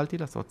התחלתי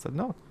לעשות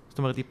סדנות. זאת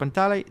אומרת, היא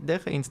פנתה עליי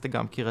דרך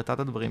האינסטגרם, כי ראתה את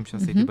הדברים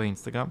שעשיתי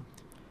באינסטגרם,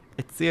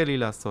 הציעה לי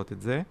לעשות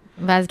את זה.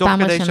 ואז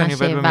פעם ראשונה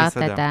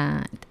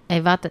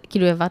שהעברת,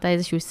 כאילו העברת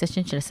איזשהו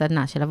סשן של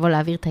סדנה, של לבוא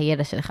להעביר את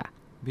הידע שלך.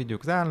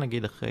 בדיוק, זה היה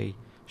נגיד אחרי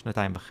 2.5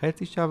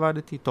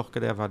 שעבדתי, תוך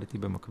כדי עבדתי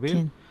במקביל,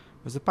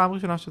 וזו פעם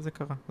ראשונה שזה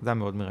קרה. זה היה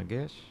מאוד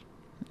מרגש.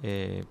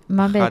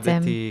 מה בעצם?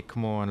 פחדתי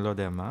כמו, אני לא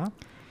יודע מה.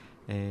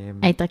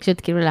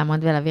 ההתרגשות כאילו לעמוד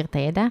ולהעביר את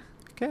הידע?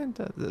 כן,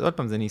 עוד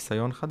פעם, זה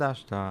ניסיון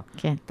חדש,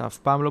 אתה אף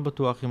פעם לא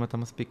בטוח אם אתה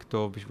מספיק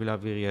טוב בשביל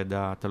להעביר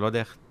ידע, אתה לא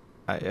יודע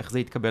איך זה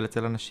יתקבל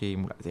אצל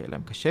אנשים, אולי זה יהיה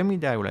להם קשה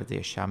מדי, אולי זה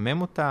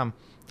ישעמם אותם,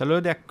 אתה לא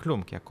יודע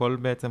כלום, כי הכל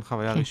בעצם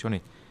חוויה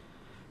ראשונית.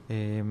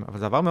 אבל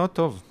זה עבר מאוד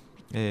טוב.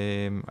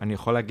 אני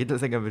יכול להגיד על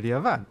זה גם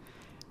בדיעבד,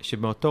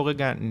 שבאותו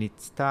רגע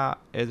ניצתה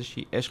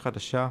איזושהי אש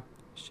חדשה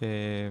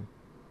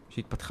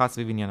שהתפתחה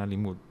סביב עניין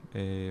הלימוד.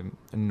 אני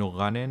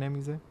נורא נהנה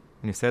מזה.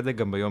 אני עושה את זה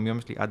גם ביום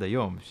יום שלי עד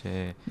היום,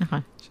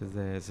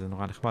 שזה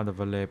נורא נחמד,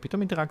 אבל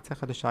פתאום אינטראקציה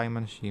חדשה עם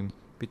אנשים,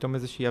 פתאום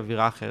איזושהי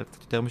אווירה אחרת,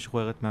 קצת יותר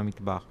משוחררת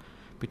מהמטבח,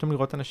 פתאום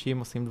לראות אנשים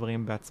עושים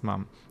דברים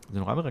בעצמם. זה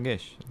נורא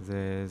מרגש,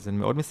 זה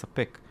מאוד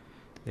מספק,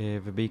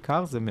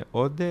 ובעיקר זה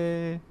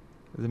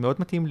מאוד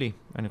מתאים לי,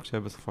 אני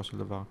חושב, בסופו של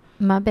דבר.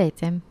 מה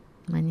בעצם?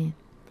 מעניין.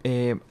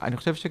 אני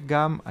חושב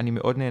שגם אני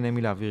מאוד נהנה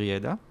מלהעביר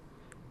ידע,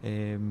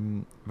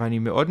 ואני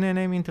מאוד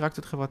נהנה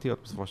מאינטראקציות חברתיות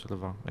בסופו של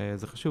דבר.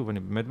 זה חשוב, אני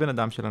באמת בן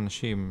אדם של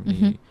אנשים.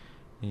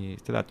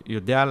 אתה יודעת,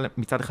 יודע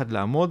מצד אחד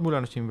לעמוד מול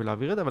אנשים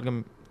ולהעביר ידע, אבל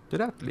גם, אתה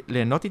יודעת,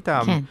 ליהנות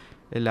איתם,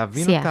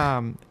 להבין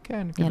אותם.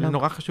 כן, זה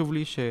נורא חשוב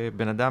לי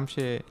שבן אדם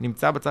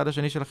שנמצא בצד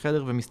השני של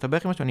החדר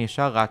ומסתבך עם משהו, אני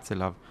ישר רץ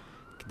אליו,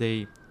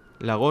 כדי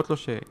להראות לו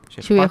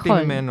שאכפת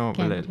לי ממנו,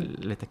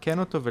 ולתקן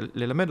אותו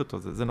וללמד אותו.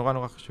 זה נורא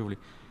נורא חשוב לי.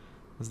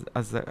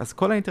 אז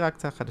כל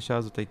האינטראקציה החדשה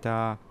הזאת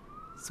הייתה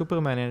סופר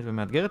מעניינת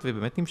ומאתגרת,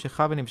 ובאמת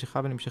נמשכה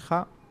ונמשכה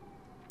ונמשכה,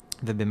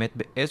 ובאמת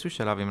באיזשהו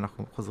שלב, אם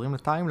אנחנו חוזרים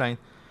לטיימליין,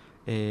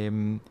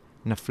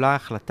 נפלה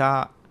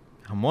החלטה,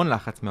 המון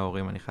לחץ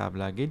מההורים, אני חייב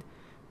להגיד,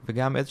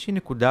 וגם איזושהי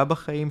נקודה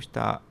בחיים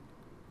שאתה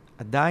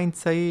עדיין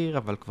צעיר,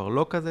 אבל כבר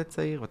לא כזה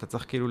צעיר, ואתה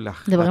צריך כאילו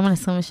מדברים על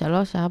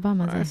 23, 4,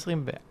 מה זה?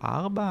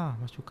 24,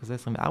 משהו כזה,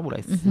 24,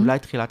 אולי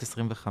תחילת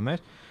 25,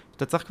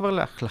 אתה צריך כבר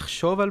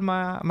לחשוב על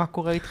מה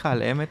קורה איתך,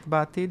 על אמת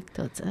בעתיד.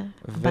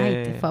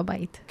 הבית, איפה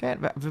הבית? כן,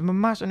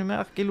 וממש, אני אומר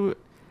לך, כאילו,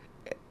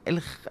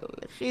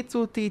 הלחיצו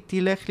אותי,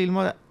 תלך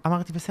ללמוד.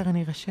 אמרתי, בסדר,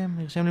 אני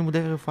ארשם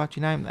לימודי רפואת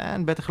שיניים,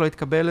 אני בטח לא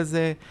אתקבל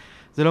לזה,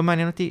 זה לא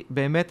מעניין אותי.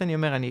 באמת, אני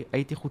אומר, אני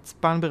הייתי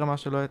חוצפן ברמה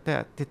שלא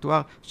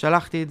תתואר,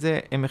 שלחתי את זה,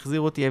 הם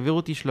החזירו אותי, העבירו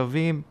אותי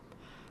שלבים,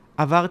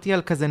 עברתי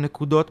על כזה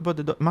נקודות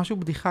בודדות, משהו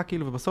בדיחה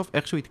כאילו, ובסוף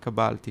איכשהו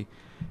התקבלתי.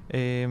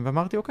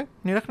 ואמרתי, אוקיי,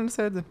 אני אלך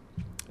לנסה את זה.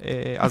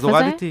 אז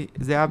הורדתי,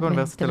 זה היה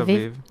באוניברסיטת תל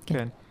אביב,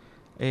 כן.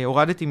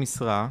 הורדתי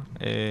משרה,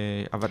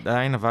 אבל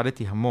עדיין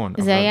עבדתי המון.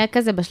 זה היה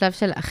כזה בשלב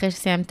של אחרי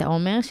שסיימת את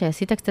עומר,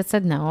 שעשית קצת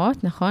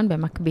סדנאות, נכון?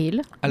 במקביל.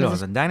 לא,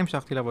 אז עדיין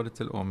המשכתי לעבוד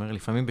אצל עומר,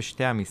 לפעמים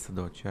בשתי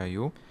המסעדות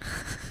שהיו.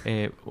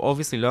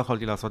 obviously לא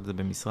יכולתי לעשות את זה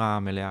במשרה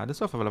מלאה עד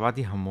הסוף, אבל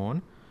עבדתי המון.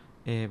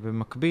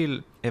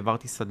 במקביל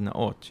העברתי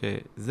סדנאות,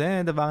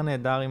 שזה דבר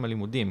נהדר עם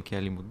הלימודים, כי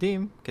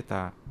הלימודים,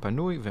 קטע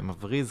פנוי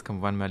ומבריז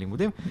כמובן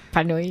מהלימודים.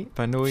 פנוי.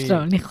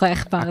 שלא,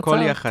 ניחוח בהרצאות. הכל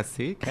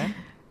יחסי, כן?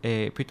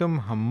 פתאום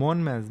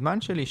המון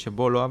מהזמן שלי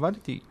שבו לא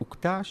עבדתי,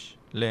 הוקטש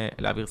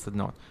להעביר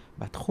סדנאות.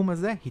 והתחום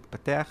הזה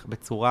התפתח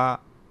בצורה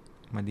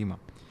מדהימה.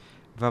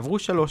 ועברו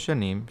 3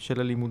 שנים של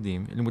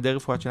הלימודים, לימודי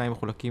רפואת שיניים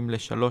מחולקים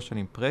ל3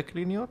 שנים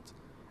פרה-קליניות,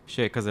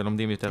 שכזה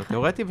לומדים יותר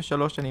תיאורטי,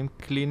 ו3 שנים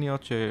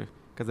קליניות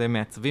שכזה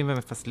מעצבים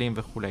ומפסלים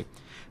וכו'.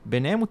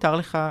 ביניהם מותר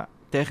לך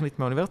טכנית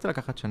מהאוניברסיטה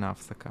לקחת שנה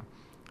הפסקה.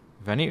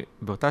 ואני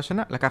באותה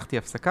שנה לקחתי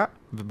הפסקה,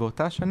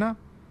 ובאותה שנה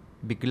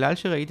בגלל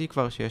שראיתי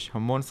כבר שיש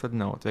המון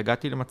סדנאות,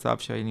 והגעתי למצב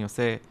שאני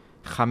עושה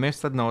 5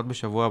 סדנאות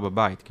בשבוע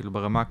בבית, כאילו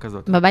ברמה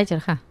כזאת. בבית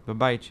שלך.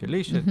 בבית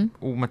שלי,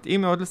 שהוא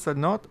מתאים מאוד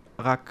לסדנאות,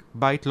 רק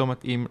בית לא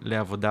מתאים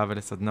לעבודה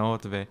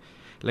ולסדנאות,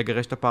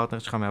 ולגרש את הפרטנר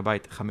שלך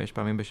מהבית 5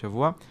 פעמים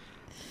בשבוע.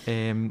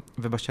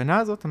 ובשנה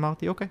הזאת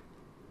אמרתי, אוקיי,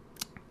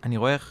 אני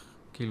רואה איך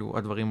כאילו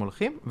הדברים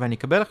הולכים, ואני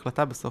אקבל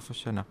החלטה בסוף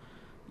השנה.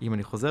 אם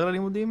אני חוזר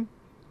ללימודים,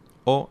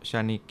 או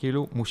שאני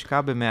כאילו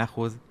מושקע ב100%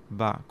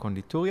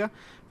 בקונדיטוריה,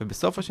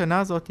 ובסוף השנה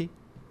הזאת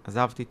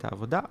עזבתי את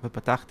העבודה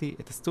ופתחתי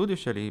את הסטודיו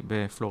שלי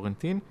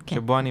בפלורנטין,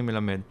 שבו אני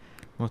מלמד.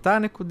 מאותה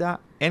הנקודה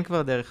אין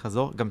כבר דרך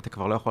חזור, גם אתה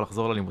כבר לא יכול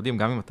לחזור ללימודים,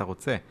 גם אם אתה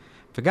רוצה,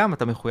 וגם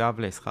אתה מחויב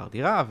לשכר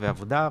דירה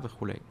ועבודה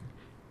וכו'.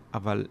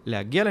 אבל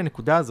להגיע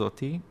לנקודה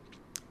הזאת,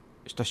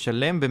 שאתה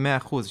שלם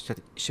ב100%,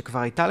 שכבר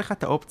הייתה לך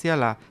את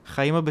האופציה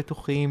לחיים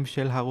הבטוחים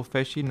של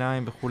הרופא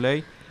שיניים וכו',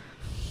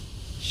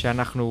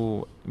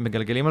 שאנחנו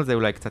מגלגלים על זה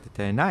אולי קצת את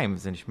העיניים,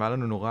 זה נשמע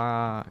לנו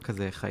נורא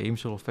כזה חיים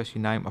של רופא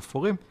שיניים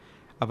אפורים,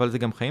 אבל זה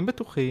גם חיים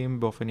בטוחים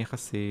באופן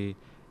יחסי,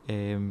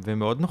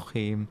 ומאוד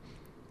נוחים,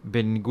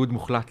 בניגוד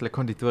מוחלט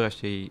לקונדיטוריה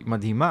שהיא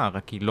מדהימה,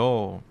 רק היא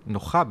לא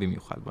נוחה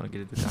במיוחד, בוא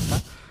נגיד את זה ככה.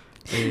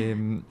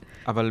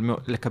 אבל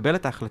לקבל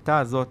את ההחלטה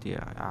הזאת,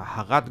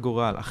 הרת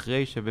גורל,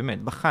 אחרי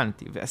שבאמת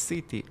בחנתי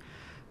ועשיתי,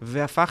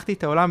 והפכתי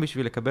את העולם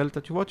בשביל לקבל את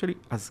התשובות שלי,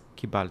 אז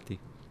קיבלתי.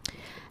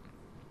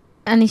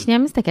 אני שנייה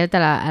מסתכלת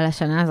על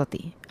השנה הזאת,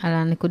 על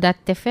הנקודת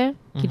תפר,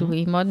 כאילו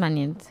היא מאוד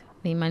מעניינת.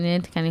 והיא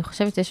מעניינת, כי אני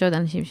חושבת שיש עוד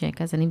אנשים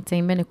שכזה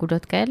נמצאים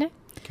בנקודות כאלה,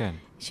 כן.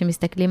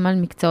 שמסתכלים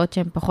על מקצועות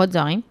שהם פחות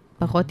זוהרים,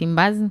 פחות עם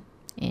בז,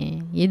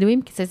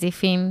 ידועים,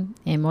 כסזיפים,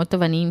 מאוד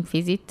תובעניים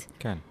פיזית,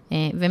 כן.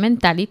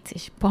 ומנטלית,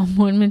 יש פה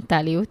המון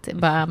מנטליות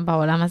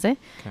בעולם הזה,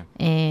 כן.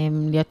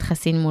 להיות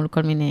חסין מול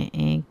כל מיני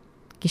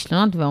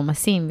כישלונות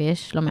ועומסים,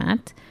 ויש לא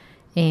מעט.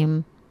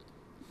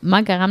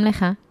 מה גרם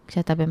לך,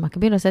 כשאתה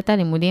במקביל עושה את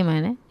הלימודים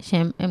האלה,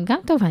 שהם גם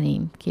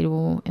תובעניים,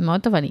 כאילו, הם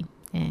מאוד תובעניים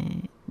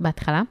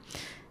בהתחלה,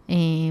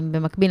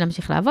 במקביל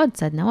להמשיך לעבוד,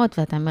 סדנאות,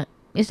 ואתה אומר,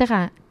 יש לך,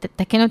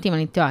 תקן אותי אם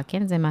אני טועה,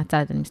 כן? זה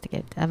מהצד, אני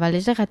מסתכלת. אבל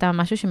יש לך את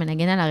משהו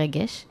שמנגן על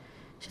הרגש,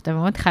 שאתה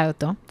מאוד חי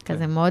אותו,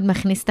 כזה מאוד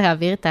מכניס את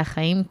האוויר, את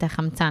החיים, את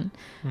החמצן,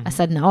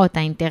 הסדנאות,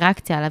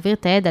 האינטראקציה, להעביר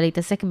את הידע,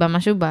 להתעסק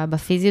במשהו,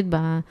 בפיזיות,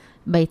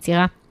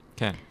 ביצירה.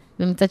 כן.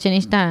 ומצד שני,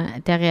 יש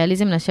את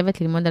הריאליזם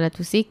לשבת, ללמוד על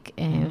הטוסיק,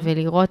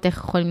 ולראות איך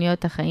יכולים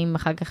להיות החיים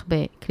אחר כך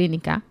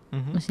בקליניקה,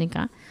 מה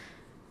שנקרא.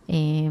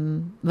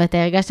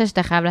 ואתה הרגשת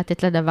שאתה חייב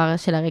לתת לדבר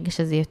של הרגש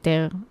הזה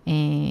יותר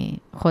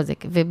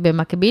חוזק.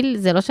 ובמקביל,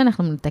 זה לא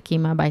שאנחנו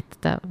מנותקים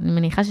מהבית, אני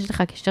מניחה שיש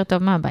לך קשר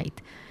טוב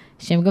מהבית,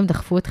 שהם גם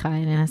דחפו אותך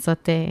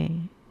לנסות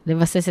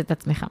לבסס את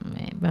עצמך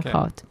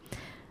במרכאות.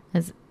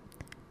 אז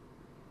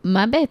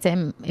מה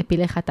בעצם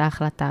הפיל לך את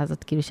ההחלטה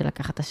הזאת, כאילו של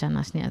לקחת השנה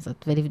השנייה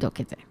הזאת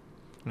ולבדוק את זה?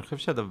 אני חושב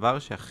שהדבר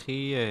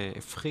שהכי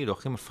הפחיד, או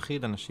הכי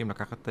מפחיד אנשים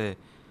לקחת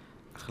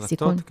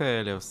החלטות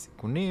כאלה או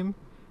סיכונים,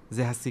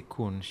 זה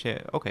הסיכון.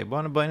 אוקיי,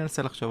 בואי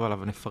ננסה לחשוב עליו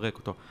ונפרק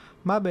אותו.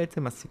 מה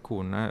בעצם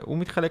הסיכון? הוא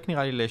מתחלק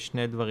נראה לי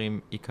לשני דברים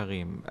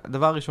עיקריים.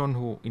 הדבר הראשון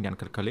הוא עניין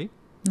כלכלי.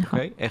 נכון.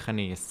 אוקיי? איך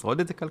אני אשרוד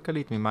את זה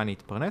כלכלית, ממה אני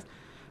אתפרנס.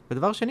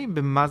 ודבר שני,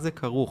 במה זה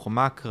כרוך, או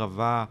מה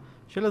הקרבה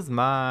של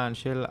הזמן,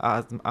 של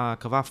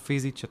הקרבה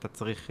הפיזית שאתה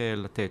צריך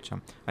לתת שם.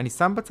 אני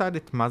שם בצד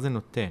את מה זה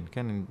נותן,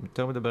 כן? אני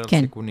יותר מדבר על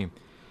סיכונים.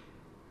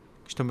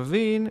 כשאתה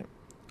מבין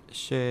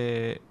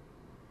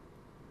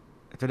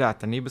אתה יודע,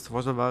 אני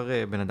בסופו של דבר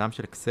בן אדם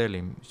של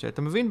אקסלים,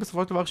 שאתה מבין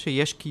בסופו של דבר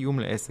שיש קיום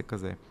לעסק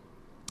כזה,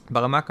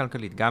 ברמה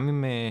הכלכלית, גם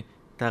אם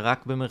אתה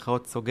רק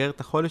במרכאות סוגר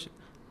את החודש,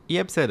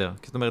 יהיה בסדר.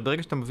 זאת אומרת,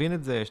 ברגע שאתה מבין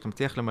את זה, שאתה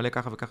מצליח למלא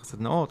ככה וככה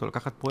סדנאות, או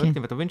לקחת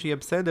פרויקטים, ואתה מבין שיהיה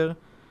בסדר,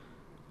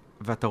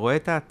 ואתה רואה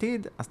את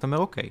העתיד, אז אתה אומר,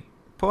 אוקיי,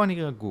 פה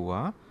אני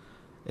רגוע,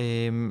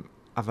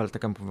 אבל אתה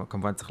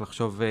כמובן צריך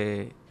לחשוב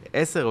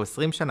 10 או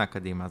 20 שנה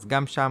קדימה, אז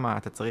גם שם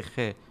אתה צריך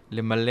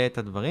למלא את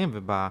הדברים,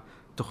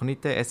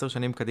 ובתוכנית 10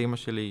 שנים קדימה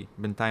שלי,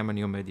 בינתיים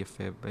אני עומד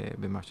יפה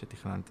במה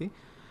שתכננתי,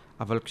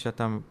 אבל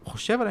כשאתה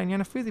חושב על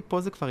העניין הפיזי,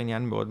 פה זה כבר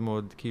עניין מאוד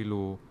מאוד,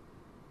 כאילו,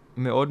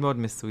 מאוד מאוד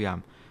מסוים.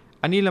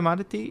 אני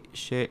למדתי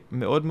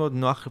שמאוד מאוד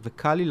נוח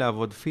וקל לי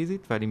לעבוד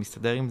פיזית, ואני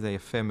מסתדר עם זה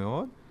יפה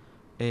מאוד,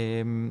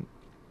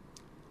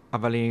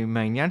 אבל עם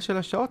העניין של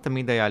השעות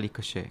תמיד היה לי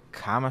קשה.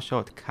 כמה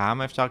שעות,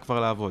 כמה אפשר כבר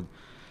לעבוד.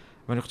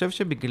 ואני חושב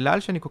שבגלל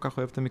שאני כל כך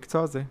אוהב את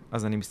המקצוע הזה,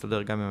 אז אני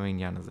מסתדר גם עם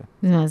העניין הזה.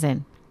 זה מאזן.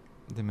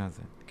 זה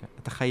מאזן, כן.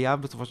 אתה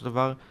חייב בסופו של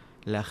דבר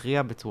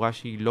להכריע בצורה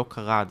שהיא לא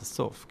קרה עד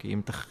הסוף. כי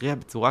אם תכריע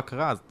בצורה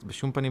קרה, אז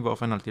בשום פנים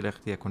באופן אל תלך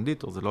תהיה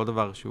קונדיטור. זה לא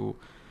דבר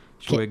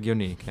שהוא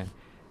הגיוני, כן.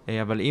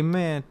 אבל אם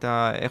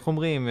אתה, איך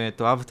אומרים,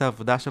 תאהב את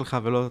העבודה שלך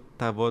ולא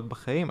תעבוד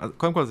בחיים, אז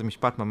קודם כל זה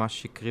משפט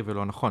ממש שקרי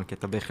ולא נכון, כי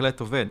אתה בהחלט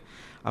עובד.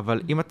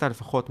 אבל אם אתה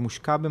לפחות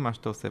מושקע במה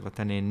שאתה עושה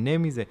ואתה נהנה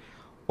מזה,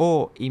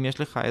 או אם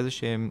יש לך איזה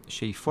שהן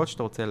שאיפות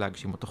שאתה רוצה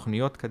להגשים, או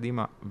תוכניות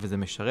קדימה, וזה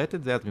משרת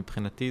את זה, אז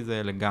מבחינתי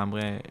זה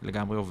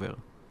לגמרי עובר.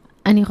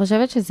 אני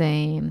חושבת שזה,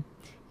 אם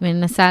אני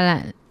מנסה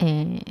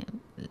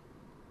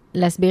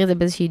להסביר את זה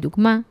באיזושהי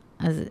דוגמה,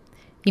 אז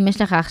אם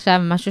יש לך עכשיו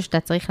משהו שאתה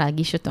צריך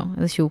להגיש אותו,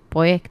 איזשהו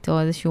פרויקט או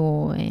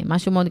איזשהו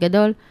משהו מאוד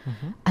גדול,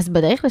 אז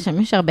בדרך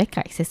לשם יש הרבה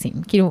קרייססים,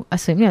 כאילו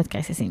עשויים להיות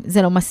קרייססים,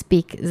 זה לא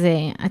מספיק, זה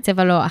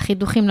הצבע לא,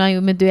 החיתוכים לא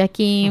היו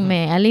מדויקים,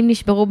 עלים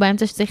נשברו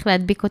באמצע שצריך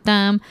להדביק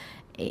אותם,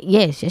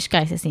 יש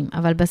קרייססים,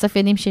 אבל בסוף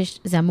יודעים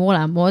שזה אמור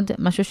לעמוד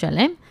משהו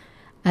שלם,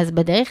 אז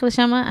בדרך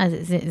לשם, אז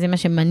זה מה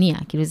שמניע,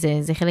 כאילו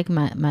זה חלק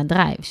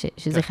מהדרייב,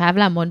 שזה חייב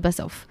לעמוד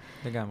בסוף.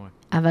 לגמרי.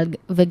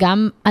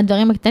 וגם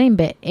הדברים הקטנים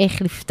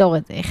באיך לפתור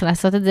את זה, איך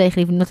לעשות את זה, איך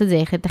לבנות את זה,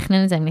 איך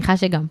לתכנן את זה. אני מניחה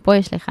שגם פה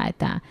יש לך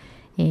את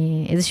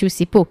איזשהו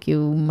סיפוק, כי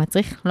הוא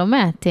מצריך לא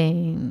מעט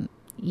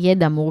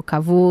ידע,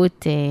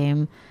 מורכבות,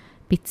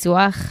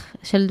 פיצוח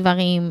של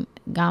דברים,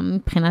 גם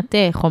מבחינת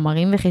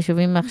חומרים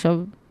וחישובים, עכשיו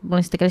בואו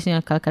נסתכל שנייה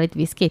על כלכלית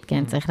ועסקית,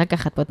 כן, צריך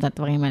לקחת פה את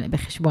הדברים האלה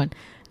בחשבון.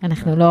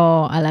 אנחנו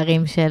לא על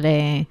ערים של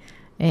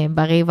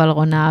בריב על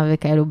רונה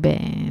וכאלו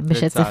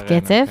בשצף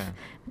קצף.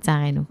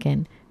 לצערנו, כן.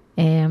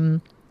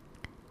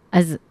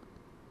 אז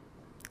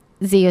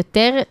זה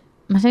יותר,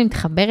 מה שאני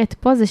מתחברת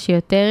פה זה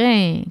שיותר,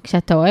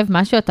 כשאתה אוהב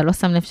משהו, אתה לא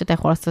שם לב שאתה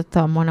יכול לעשות אותו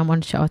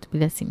המון שעות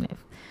בלי לשים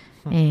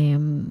לב.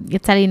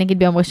 יצא לי נגיד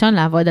ביום ראשון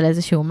לעבוד על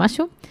איזשהו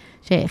משהו,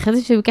 שאחרי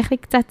זה שיוקח לי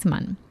קצת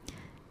זמן.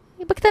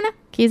 היא בקטנה,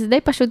 כי זה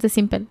די פשוט, זה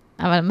סימפל.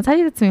 אבל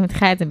מצאתי את עצמי,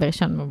 מתחילה את זה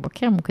בראשון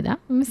בבוקר מוקדם,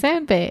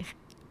 ומסיימת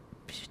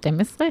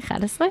ב-12,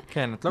 11.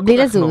 כן, את לא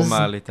כל כך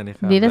נורמלית, אני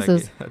חייב להגיד.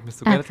 את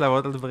מסוגלת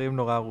לעבוד על דברים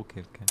נורא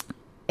ארוכים, כן.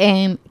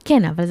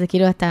 כן, אבל זה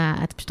כאילו, אתה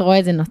פשוט רואה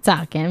את זה נוצר,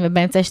 כן?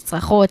 ובאמצע יש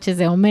צרחות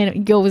שזה אומר,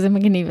 יואו, זה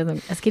מגניב.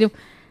 אז כאילו,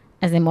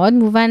 אז זה מאוד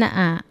מובן,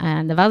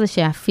 הדבר הזה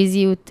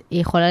שהפיזיות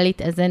יכולה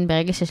להתאזן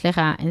ברגע שיש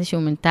לך איזושהי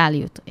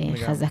מנטליות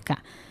חזקה.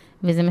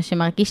 וזה מה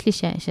שמרגיש לי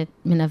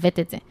שמנווט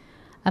את זה.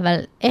 אבל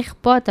איך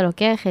פה אתה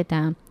לוקח את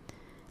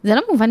זה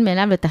לא מובן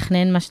מאליו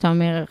לתכנן מה שאתה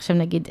אומר, עכשיו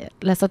נגיד,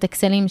 לעשות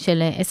אקסלים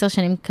של 10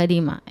 שנים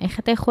קדימה. איך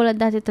אתה יכול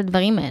לדעת את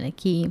הדברים האלה?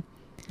 כי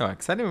לא,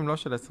 אקסלים הם לא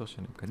של 10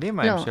 שנים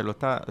קדימה, הם של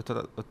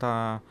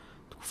אותה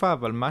תקופה,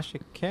 אבל מה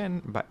שכן,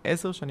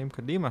 ב10 שנים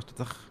קדימה, שאתה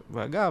צריך,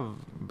 ואגב,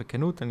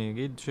 בכנות אני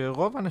אגיד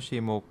שרוב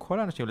האנשים, או כל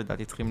האנשים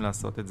לדעתי צריכים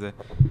לעשות את זה,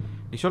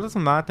 לשאול את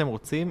עצמם מה אתם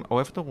רוצים, או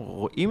איפה אתם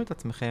רואים את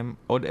עצמכם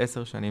עוד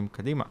 10 שנים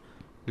קדימה.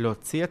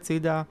 להוציא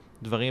הצידה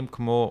דברים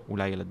כמו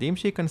אולי ילדים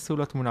שיכנסו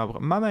לתמונה,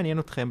 מה מעניין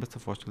אתכם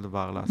בסופו של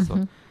דבר לעשות.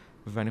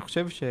 ואני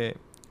חושב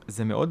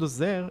שזה מאוד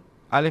עוזר,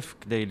 א',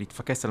 כדי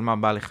להתפקס על מה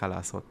בא לך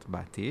לעשות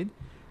בעתיד,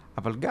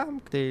 אבל גם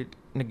כדי,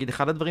 נגיד,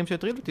 אחד הדברים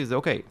שהטריד אותי זה,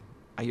 אוקיי,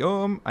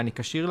 היום אני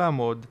כשיר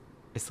לעמוד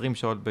 20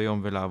 שעות ביום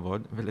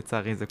ולעבוד,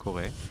 ולצערי זה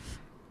קורה,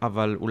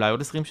 אבל אולי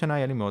עוד 20 שנה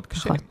יהיה לי מאוד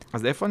קשה.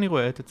 אז איפה אני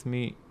רואה את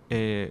עצמי,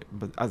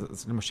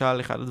 אז למשל,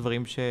 אחד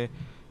הדברים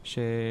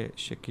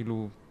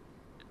שכאילו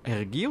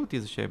הרגיעו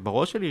אותי, זה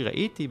שבראש שלי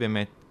ראיתי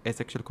באמת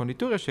עסק של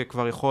קונדיטוריה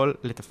שכבר יכול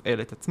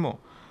לתפעל את עצמו,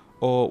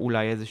 או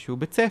אולי איזשהו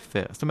בית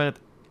ספר. זאת אומרת,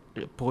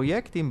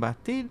 פרויקטים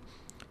בעתיד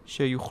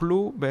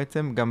שיוכלו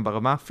בעצם גם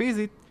ברמה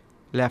הפיזית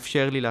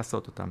לאפשר לי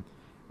לעשות אותם.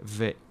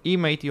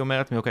 ואם הייתי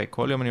אומרת מי, אוקיי,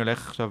 כל יום אני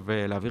הולך עכשיו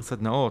להעביר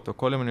סדנאות, או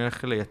כל יום אני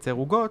הולך לייצר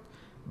עוגות,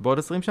 בעוד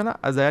 20 שנה,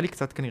 אז היה לי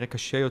קצת כנראה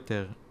קשה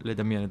יותר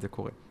לדמיין את זה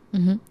קורה.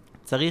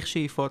 צריך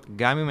שאיפות,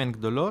 גם אם הן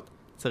גדולות,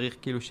 צריך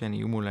כאילו שהן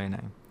יהיו מול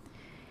העיניים.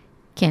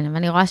 כן, אבל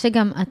אני רואה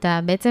שגם אתה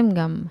בעצם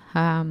גם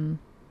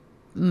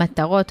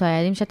המטרות או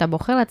היעדים שאתה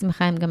בוחר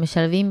לעצמך, הם גם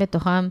משלבים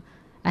בתוכם,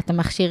 אתה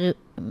מכשיר,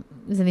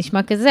 זה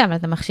נשמע כזה, אבל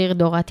אתה מכשיר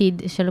דור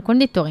עתיד של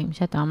קונדיטורים,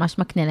 שאתה ממש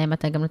מקנה להם,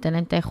 אתה גם נותן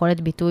להם את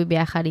היכולת ביטוי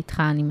ביחד איתך,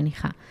 אני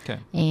מניחה. כן.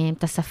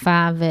 את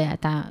השפה,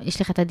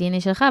 יש לך את ה-DNA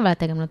שלך, אבל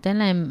אתה גם נותן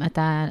להם,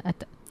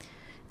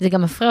 זה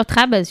גם מפריע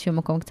אותך באיזשהו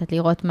מקום קצת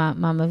לראות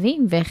מה מביא,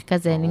 ואיך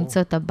כזה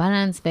למצוא את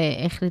הבלנס,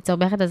 ואיך ליצור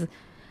ביחד, אז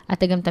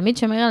אתה גם תמיד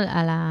שומר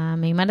על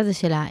המימד הזה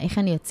של איך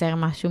אני יוצר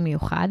משהו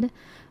מיוחד,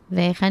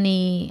 ואיך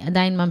אני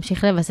עדיין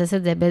ממשיך לבסס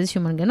את זה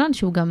באיזשהו מנגנון,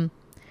 שהוא גם,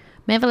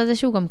 מעבר לזה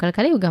שהוא גם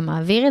כלכלי, הוא גם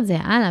מעביר את זה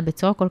הלאה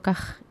בצורה כל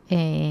כך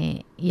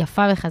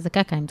יפה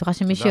וחזקה, כי אני בטוחה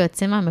שמישהו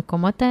יוצא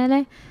מהמקומות האלה,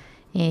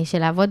 של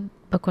לעבוד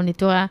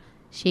בקונדיטוריה,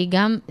 שהיא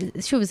גם,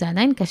 שוב, זה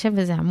עדיין קשה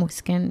וזה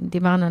עמוס, כן?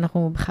 דיברנו,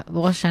 אנחנו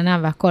בראש שנה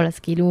והכל, אז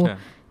כאילו,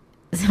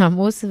 זה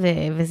עמוס,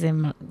 וזה,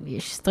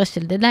 יש סטרס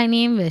של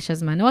דדליינים, ויש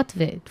הזמנות,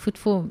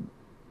 וטפו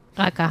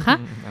רק ככה,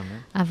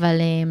 אבל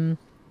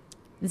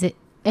זה,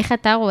 איך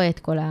אתה רואה את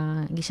כל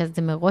הגישה הזאת?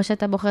 זה מראש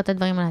אתה בוחר את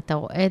הדברים האלה, אתה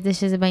רואה את זה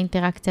שזה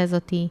באינטראקציה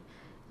הזאת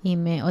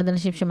עם עוד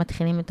אנשים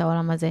שמתחילים את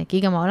העולם הזה, כי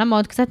גם העולם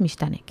מאוד קצת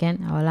משתנה, כן?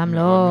 העולם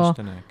לא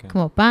משתנה, כן.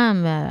 כמו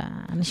פעם,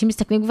 אנשים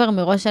מסתכלים כבר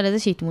מראש על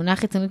איזושהי תמונה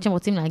חיצונית שהם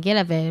רוצים להגיע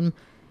לה, והם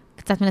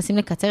קצת מנסים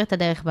לקצר את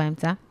הדרך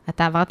באמצע.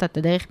 אתה עברת את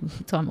הדרך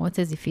בצורה מאוד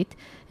סזיפית,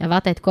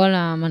 עברת את כל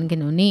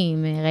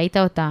המנגנונים, ראית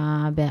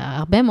אותה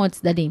בהרבה מאוד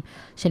צדדים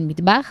של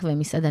מטבח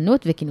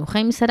ומסעדנות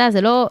וכינוכי מסעדה,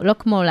 זה לא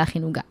כמו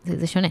להכין עוגה,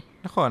 זה שונה.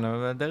 נכון,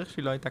 אבל הדרך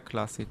שלי לא הייתה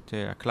קלאסית.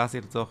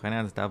 הקלאסית לצורך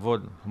העניין, זה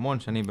תעבוד המון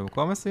שנים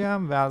במקום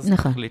מסוים, ואז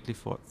תחליט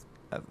לפרוץ.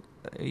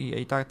 היא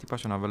הייתה טיפה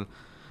שונה, אבל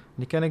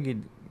אני כן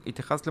אגיד,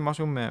 התייחסת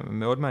למשהו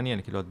מאוד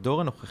מעניין, כאילו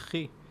הדור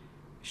הנוכחי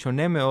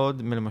שונה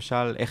מאוד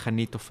מלמשל איך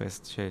אני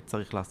תופסת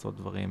שצריך לעשות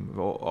דברים,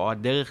 או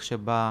הדרך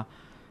שבה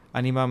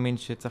אני מאמין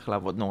שצריך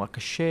לעבוד נורא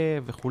קשה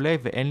וכולי,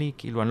 ואין לי,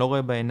 כאילו, אני לא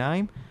רואה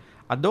בעיניים.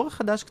 הדור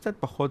החדש קצת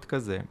פחות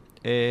כזה,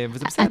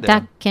 וזה בסדר. אתה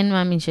כן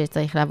מאמין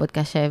שצריך לעבוד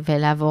קשה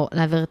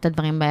ולהעביר את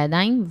הדברים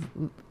בידיים,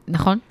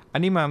 נכון?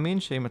 אני מאמין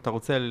שאם אתה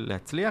רוצה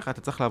להצליח,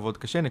 אתה צריך לעבוד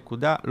קשה,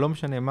 נקודה, לא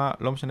משנה מה,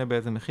 לא משנה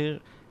באיזה מחיר,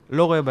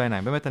 לא רואה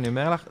בעיניים. באמת, אני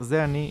אומר לך,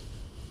 זה אני,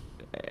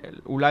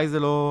 אולי זה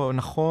לא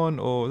נכון,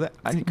 או זה,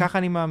 ככה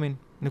אני מאמין,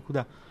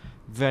 נקודה.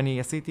 ואני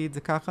עשיתי את זה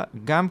ככה,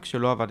 גם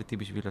כשלא עבדתי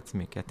בשביל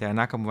עצמי, כי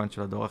הטענה כמובן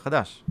של הדור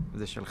החדש,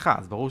 זה שלך,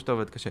 אז ברור שאתה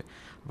עובד קשה.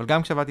 אבל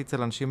גם כשעבדתי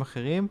אצל אנשים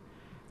אחרים,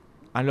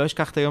 אני לא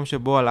אשכח את היום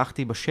שבו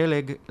הלכתי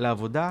בשלג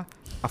לעבודה,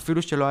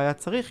 אפילו שלא היה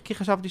צריך, כי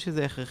חשבתי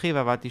שזה הכרחי,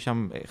 ועבדתי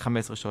שם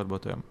 15 שעות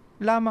באותו יום.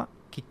 למה?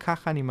 כי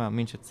ככה אני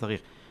מאמין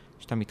שצריך.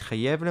 שאתה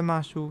מתחייב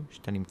למשהו,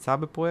 שאתה נמצא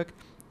בפרויקט,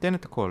 תן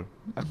את הכל.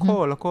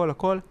 הכל, הכל,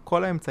 הכל,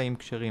 כל האמצעים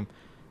כשרים.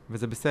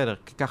 וזה בסדר,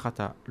 כי ככה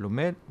אתה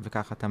לומד,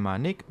 וככה אתה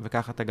מעניק,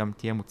 וככה אתה גם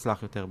תהיה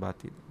מוצלח יותר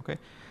בעתיד, אוקיי?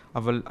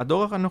 אבל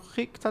הדור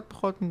הנוכחי קצת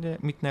פחות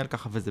מתנהל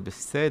ככה, וזה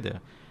בסדר.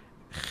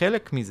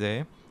 חלק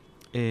מזה,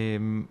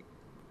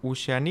 הוא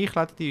שאני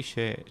החלטתי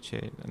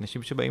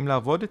שאנשים שבאים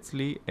לעבוד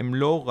אצלי, הם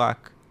לא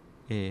רק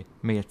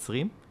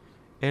מייצרים,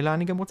 אלא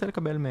אני גם רוצה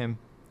לקבל מהם.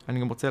 אני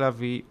גם רוצה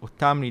להביא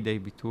אותם לידי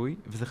ביטוי,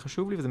 וזה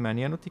חשוב לי וזה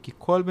מעניין אותי, כי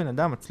כל בן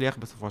אדם מצליח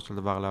בסופו של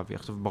דבר להביא.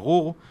 עכשיו,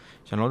 ברור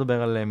שאני לא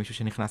מדבר על מישהו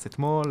שנכנס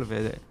אתמול,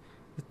 וזה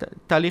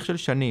תהליך של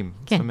שנים.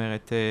 כן. זאת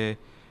אומרת,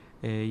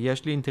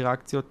 יש לי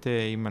אינטראקציות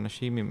עם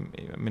אנשים, עם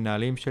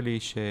מנהלים שלי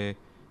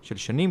של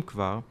שנים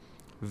כבר,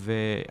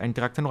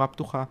 והאינטראקציה נורא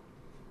פתוחה.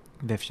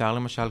 ואפשר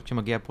למשל,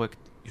 כשמגיע הפרויקט,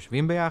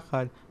 יושבים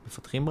ביחד,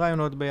 מפתחים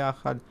רעיונות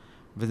ביחד,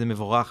 וזה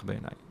מבורך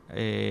בעיניי.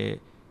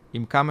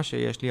 עם כמה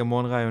שיש לי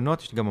המון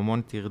רעיונות, יש לי גם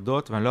המון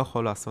תרדות, ואני לא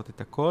יכול לעשות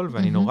את הכל,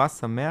 ואני נורא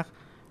שמח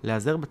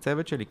לעזר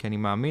בצוות שלי, כי אני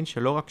מאמין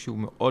שלא רק שהוא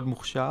מאוד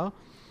מוכשר,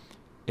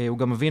 הוא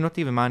גם מבין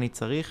אותי ומה אני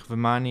צריך,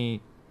 ומה אני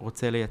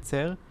רוצה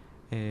לייצר,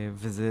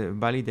 וזה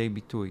בא לידי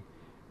ביטוי.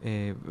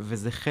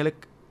 וזה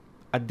חלק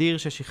אדיר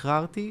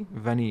ששחררתי,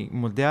 ואני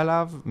מודה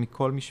עליו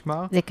מכל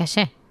משמר. זה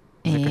קשה.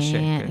 זה קשה,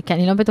 כן. כי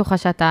אני לא בטוחה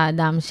שאתה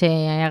אדם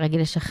שהיה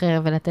רגיל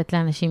לשחרר ולתת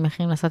לאנשים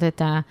אחרים לעשות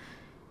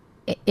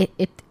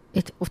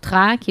את אותך,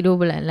 כאילו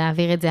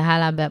להעביר את זה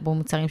הלאה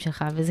במוצרים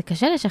שלך, וזה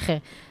קשה לשחרר.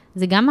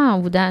 זה גם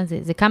העובדה,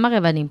 זה כמה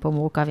רבדים פה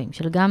מורכבים,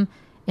 של גם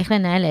איך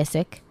לנהל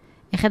עסק,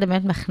 איך אתה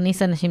באמת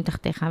מכניס אנשים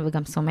תחתיך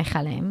וגם סומך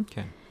עליהם.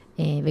 כן.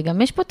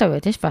 וגם יש פה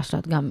טעויות, יש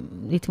פשלות, גם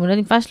להתמודד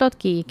עם פשלות,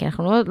 כי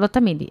אנחנו לא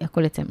תמיד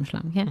הכל יצא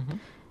מושלם, כן?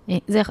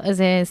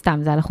 זה סתם,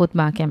 זה הלכות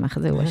בקמח,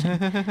 זהו השם.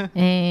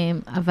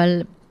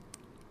 אבל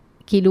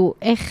כאילו,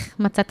 איך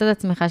מצאת את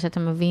עצמך שאתה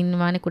מבין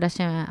מה הנקודה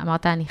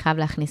שאמרת, אני חייב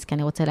להכניס, כי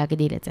אני רוצה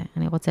להגדיל את זה.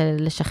 אני רוצה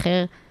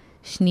לשחרר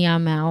שנייה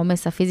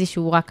מהעומס הפיזי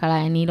שהוא רק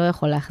עליי, אני לא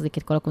יכול להחזיק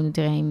את כל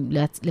הקונדיטוריה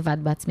לבד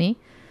בעצמי.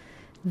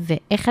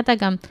 ואיך אתה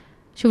גם,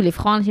 שוב,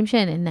 לבחור אנשים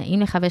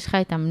שנעים לך ויש לך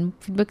איתם,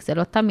 פידבק זה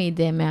לא תמיד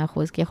 100%,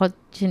 כי יכול להיות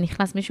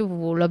שנכנס מישהו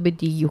והוא לא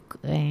בדיוק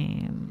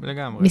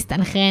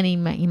מסתנכרן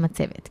עם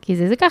הצוות. כי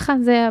זה ככה,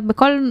 זה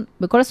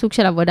בכל הסוג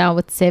של עבודה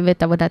או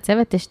צוות, עבודת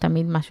צוות, יש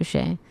תמיד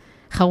משהו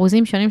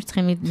חרוזים שונים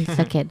שצריכים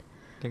להתסקד.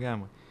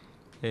 לגמרי.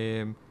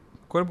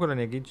 קודם כל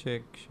אני אגיד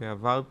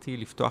שכשעברתי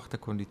לפתוח את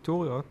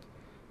הקונדיטוריות,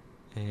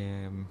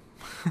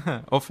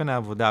 אופן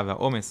העבודה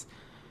והעומס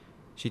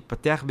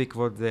שהתפתח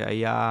בעקבות זה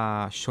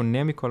היה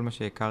שונה מכל מה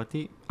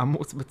שהכרתי,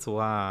 עמוס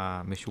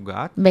בצורה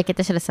משוגעת.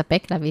 בקטע של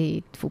לספק,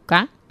 להביא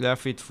תפוקה?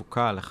 להביא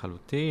תפוקה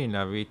לחלוטין,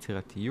 להביא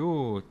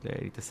יצירתיות,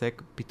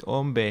 להתעסק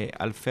פתאום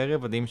באלפי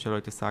רבדים שלא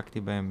התעסקתי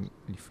בהם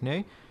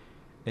לפני.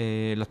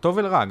 לטוב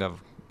ולרע,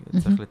 אגב,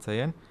 צריך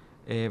לציין.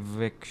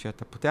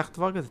 וכשאתה פותח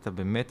דבר כזה, אתה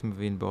באמת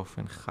מבין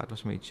באופן חד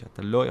משמעית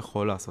שאתה לא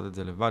יכול לעשות את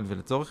זה לבד,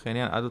 ולצורך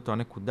העניין, עד אותו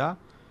הנקודה,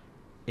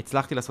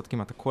 הצלחתי לעשות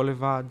כמעט הכל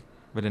לבד,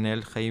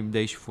 ולנהל חיים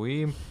די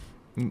שפויים,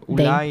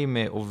 אולי עם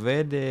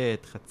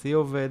עובדת, חצי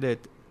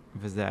עובדת,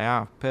 וזה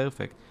היה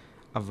פרפקט.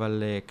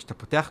 אבל כשאתה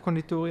פותח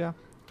קונדיטוריה,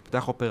 אתה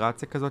פותח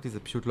אופרציה כזאת, זה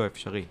פשוט לא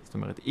אפשרי. זאת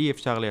אומרת, אי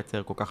אפשר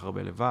לייצר כל כך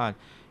הרבה לבד,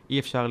 אי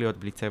אפשר להיות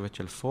בלי צוות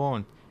של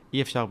פרונט,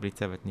 אי אפשר בלי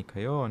צוות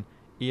ניקיון,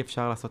 אי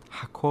אפשר לעשות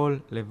הכל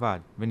לבד.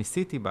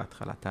 וניסיתי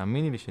בהתחלה,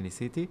 תאמיני לי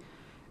שניסיתי,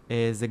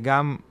 זה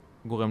גם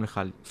גורם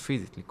לך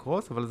פיזית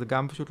לקרוס, אבל זה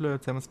גם פשוט לא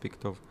יוצא מספיק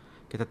טוב.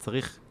 כי אתה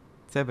צריך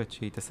צוות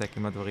שיתעסק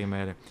עם הדברים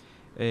האלה.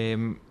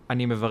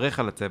 אני מברך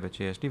על הצוות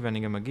שיש לי, ואני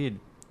גם אגיד,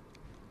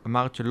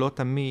 אמרת שלא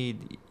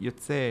תמיד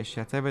יוצא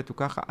שהצוות הוא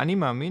ככה. אני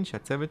מאמין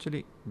שהצוות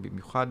שלי,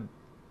 במיוחד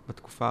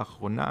בתקופה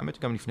האחרונה, האמת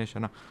שגם לפני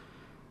שנה,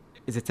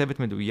 זה צוות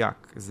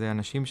מדויק. זה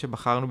אנשים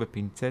שבחרנו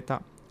בפינצטה,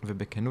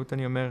 ובכנות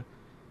אני אומר,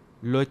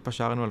 לא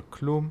התפשרנו על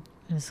כלום.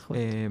 זה זכות.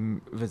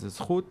 וזו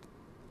זכות.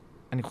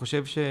 אני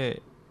חושב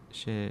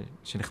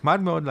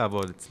שנחמד מאוד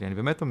לעבוד אצלי. אני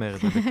באמת אומר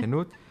את זה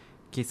בכנות,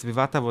 כי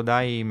סביבת העבודה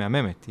היא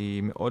מהממת.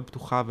 היא מאוד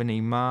פתוחה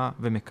ונעימה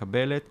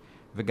ומקבלת,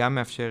 וגם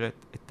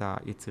מאפשרת את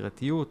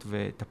היצירתיות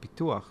ואת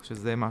הפיתוח,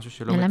 שזה משהו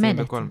שלא מציעים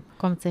בכל... מלמדת.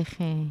 כל צריך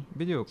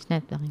בדיוק. שני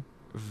דברים.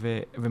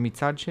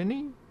 ומצד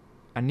שני,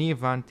 אני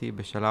הבנתי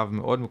בשלב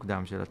מאוד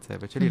מוקדם של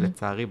הצוות שלי,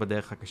 לצערי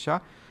בדרך הקשה,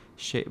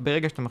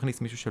 שברגע שאתה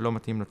מכניס מישהו שלא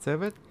מתאים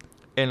לצוות,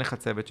 אין לך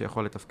צוות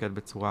שיכול לתפקד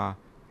בצורה...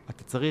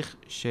 אתה צריך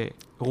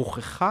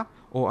שרוחך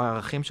או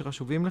הערכים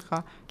שחשובים לך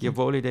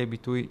יבואו לידי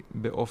ביטוי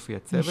באופי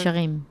הצוות.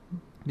 נשארים.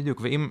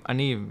 בדיוק, ואם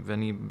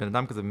ואני בן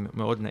אדם כזה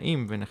מאוד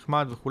נעים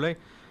ונחמד וכולי,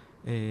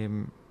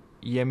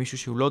 יהיה מישהו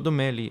שהוא לא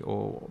דומה לי,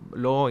 או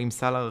לא עם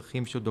סל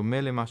ערכים שהוא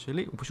דומה למה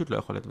שלי, הוא פשוט לא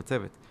יכול להיות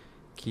בצוות.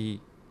 כי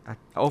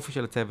האופי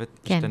של הצוות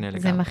ישתנה לגמרי. כן,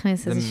 זה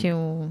מכניס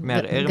איזשהו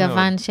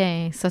גוון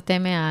שסוטה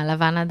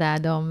מהלבן עד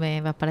האדום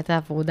והפלטה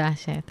הוורודה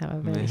שאתה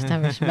רואה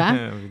להשתמש בה.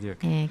 בדיוק.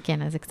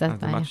 כן, אז זה קצת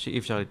בעיה. זה משהו שאי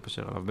אפשר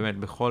להתפשר עליו. באמת,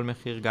 בכל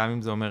מחיר, גם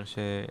אם זה אומר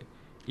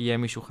שיהיה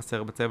מישהו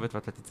חסר בצוות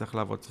ואתה תצטרך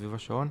לעבוד סביב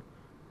השעון,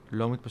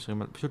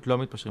 פשוט לא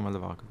מתפשרים על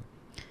דבר כזה.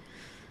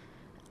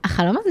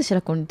 החלום הזה של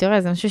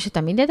הקונדיטוריה זה משהו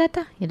שתמיד ידעת?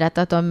 ידעת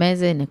אותו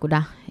מאיזה נקודה?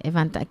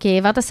 הבנת? כי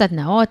העברת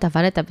סדנאות,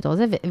 עבדת בתור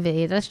זה,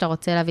 וידעת שאתה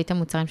רוצה להביא את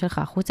המוצרים שלך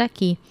החוצה,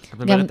 כי... את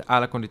מדברת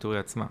על הקונדיטוריה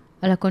עצמה.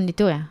 על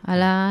הקונדיטוריה,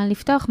 על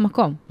לפתוח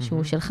מקום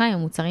שהוא שלך, עם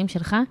המוצרים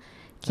שלך,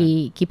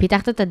 כי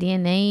פיתחת את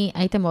ה-DNA,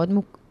 היית מאוד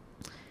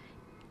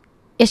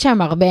יש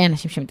שם הרבה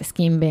אנשים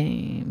שמתעסקים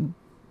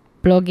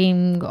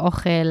בבלוגינג,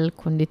 אוכל,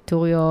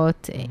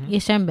 קונדיטוריות,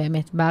 יש שם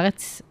באמת,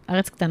 בארץ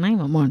קטנה עם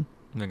המון.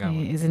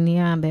 לגמרי. זה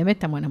נהיה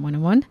באמת המון המון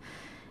המון.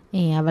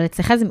 אבל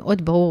אצלך זה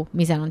מאוד ברור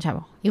מי זה אלון שבו.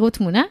 יראו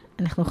תמונה,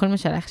 אנחנו יכולים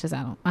לשלח שזה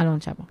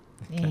אלון שבו.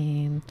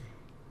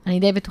 אני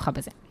די בטוחה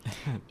בזה.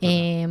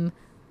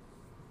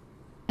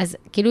 אז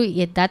כאילו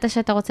ידעת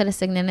שאתה רוצה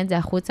לסגנן את זה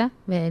החוצה,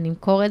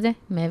 ולמכור את זה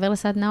מעבר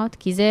לסדנאות,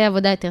 כי זה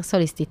עבודה יותר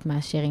סוליסטית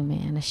מאשר עם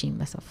אנשים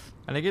בסוף.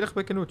 אני אגיד לך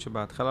בכנות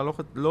שבהתחלה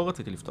לא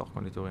רציתי לפתוח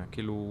קונדיטוריה.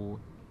 כאילו,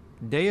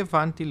 די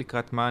הבנתי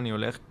לקראת מה אני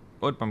הולך,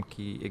 עוד פעם,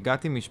 כי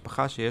הגעתי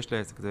ממשפחה שיש לה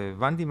עסק,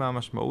 הבנתי מה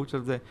המשמעות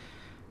של זה,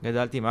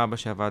 גדלתי עם אבא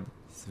שעבד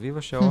סביב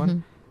השעון,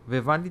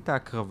 והבנתי את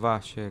ההקרבה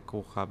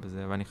שכרוכה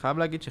בזה, ואני חייב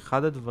להגיד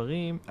שאחד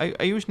הדברים,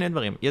 היו שני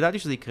דברים, ידעתי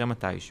שזה יקרה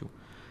מתישהו,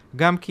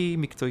 גם כי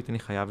מקצועית אני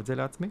חייב את זה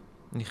לעצמי,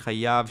 אני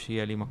חייב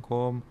שיהיה לי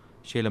מקום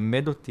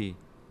שילמד אותי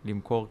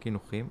למכור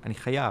כינוחים, אני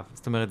חייב,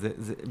 זאת אומרת,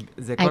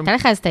 זה הייתה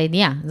לך אז את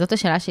הידיעה, זאת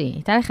השאלה שלי,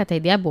 הייתה לך את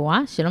הידיעה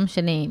ברורה, שלא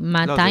משנה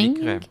מה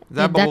הטיימינג,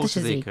 ידעת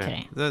שזה יקרה.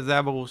 זה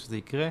היה ברור שזה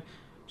יקרה,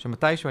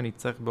 שמתישהו אני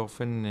צריך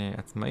באופן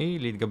עצמאי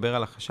להתגבר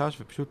על החשש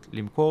ופשוט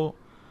למכור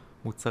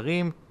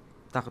מוצרים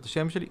תחת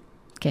השם שלי.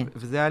 כן.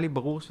 וזה היה לי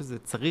ברור שזה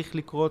צריך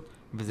לקרות,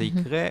 וזה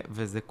יקרה,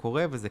 וזה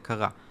קורה, וזה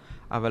קרה.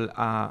 אבל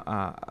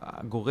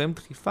הגורם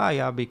דחיפה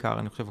היה בעיקר,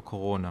 אני חושב,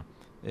 הקורונה.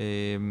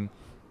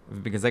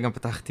 ובגלל זה גם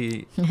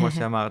פתחתי, כמו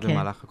שאמרת,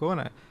 במהלך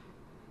הקורונה.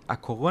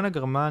 הקורונה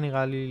גרמה,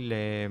 נראה לי,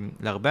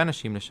 להרבה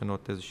אנשים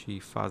לשנות איזושהי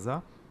פאזה,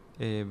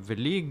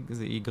 ולי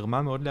היא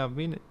גרמה מאוד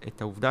להבין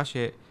את העובדה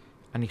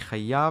שאני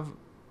חייב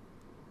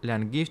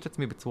להנגיש את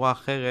עצמי בצורה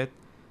אחרת,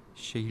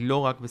 שהיא לא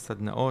רק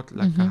בסדנאות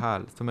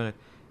לקהל. זאת אומרת,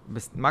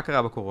 מה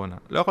קרה בקורונה?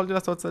 לא יכולתי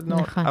לעשות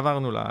סדנאות,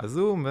 עברנו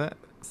לזום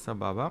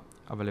וסבבה,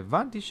 אבל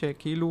הבנתי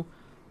שכאילו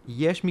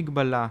יש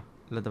מגבלה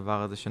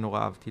לדבר הזה שנורא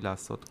אהבתי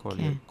לעשות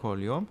כל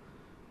יום,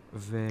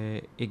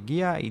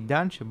 והגיע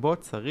העידן שבו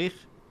צריך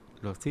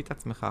להוציא את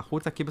עצמך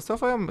החוצה, כי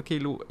בסוף היום,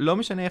 כאילו, לא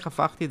משנה איך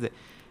הפכתי את זה,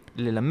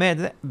 ללמד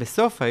זה,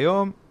 בסוף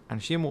היום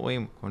אנשים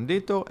רואים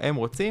קונדיטור, הם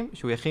רוצים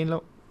שהוא יכין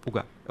לו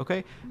עוגה,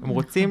 אוקיי? הם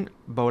רוצים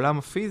בעולם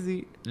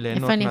הפיזי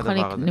ליהנות מהדבר הזה. איפה אני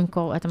יכול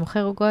למכור? אתה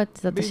מוכר עוגות?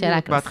 זאת השאלה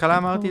הקלאסית. בהתחלה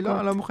אמרתי, לא,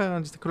 אני לא מוכר,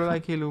 אני תסתכלו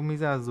עליי כאילו, מי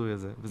זה ההזוי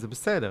הזה? וזה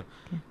בסדר.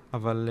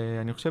 אבל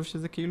אני חושב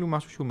שזה כאילו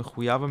משהו שהוא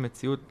מחויב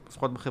המציאות,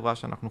 לפחות בחברה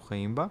שאנחנו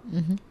חיים בה.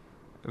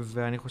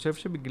 ואני חושב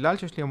שבגלל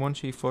שיש לי המון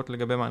שאיפות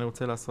לגבי מה אני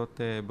רוצה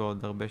לעשות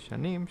בעוד הרבה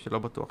שנים, שלא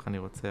בטוח אני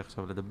רוצה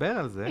עכשיו לדבר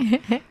על זה,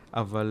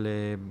 אבל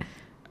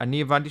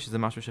אני הבנתי שזה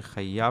משהו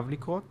שחייב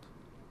לקרות,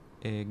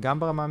 גם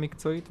ברמה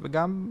המקצועית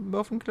וגם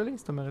באופן כללי.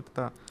 זאת אומרת,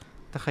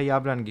 אתה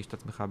חייב להנגיש את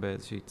עצמך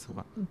באיזושהי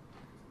צורה.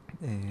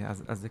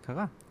 אז זה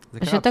קרה.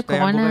 פשוט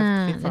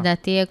הקורונה,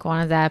 לדעתי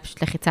הקורונה זה היה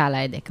פשוט לחיצה על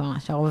ההדק,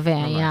 ממש. הרופא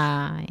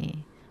היה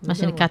מה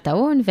שנקרא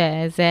טעון,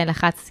 וזה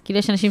לחץ, כאילו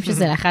יש אנשים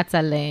שזה לחץ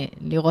על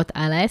לראות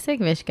על העסק,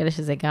 ויש כאלה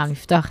שזה גרם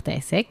לפתוח את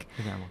העסק.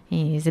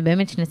 זה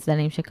באמת שני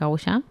צדדים שקרו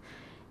שם.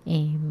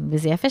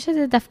 וזה יפה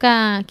שזה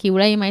דווקא, כי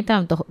אולי אם היית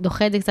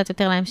דוחה את זה קצת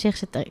יותר להמשך,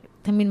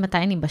 שתמיד מתי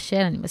אני בשל,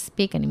 אני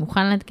מספיק, אני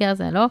מוכן לאתגר,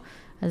 זה לא,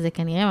 אז זה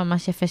כנראה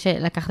ממש יפה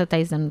שלקחת את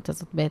ההזדמנות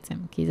הזאת בעצם,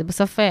 כי זה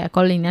בסוף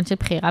הכל עניין של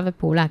בחירה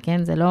ופעולה,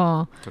 כן? זה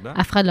לא,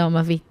 אף אחד לא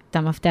מביא את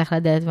המפתח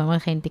לדלת ואומר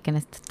לך, אם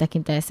תיכנס,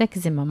 תקים את העסק,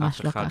 זה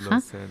ממש לא ככה. אף אחד לא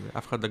עושה את זה,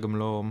 אף אחד גם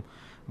לא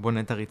בונה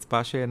את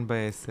הרצפה שאין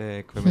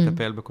בעסק,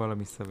 ומטפל בכל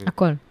המסביב.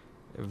 הכל.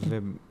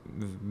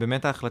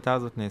 ובאמת ההחלטה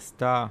הזאת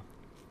נעשתה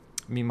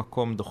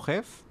ממקום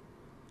דוחף,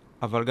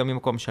 אבל גם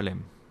ממקום שלם.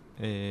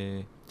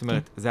 זאת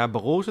אומרת, זה היה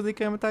ברור שזה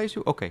יקרה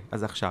מתישהו? אוקיי,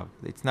 אז עכשיו.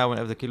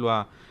 זה כאילו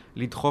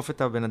לדחוף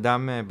את הבן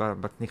אדם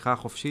בתניחה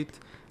החופשית,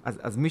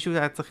 אז מישהו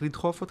היה צריך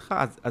לדחוף אותך,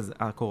 אז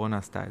הקורונה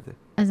עשתה את זה.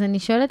 אז אני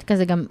שואלת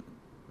כזה גם,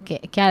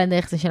 כעל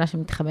הדרך זו שאלה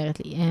שמתחברת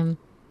לי,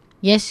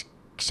 יש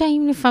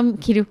קשיים לפעמים,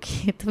 כאילו,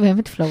 כי אתה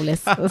באמת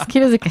פלואולס, אז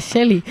כאילו זה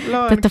קשה לי.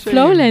 לא, אין קשיים.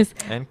 פלואולס.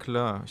 אין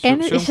כלום,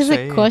 יש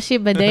איזה קושי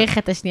בדרך,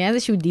 את השנייה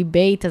איזשהו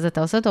דיבייט, אז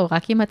אתה עושה אותו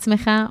רק עם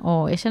עצמך,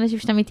 או יש אנשים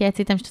שאתה מתייעץ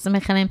איתם, שאתה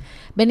סומך עליהם,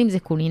 בין אם זה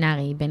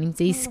קולינרי, בין אם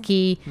זה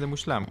עסקי. זה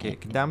מושלם, כי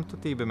הקדמת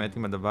אותי באמת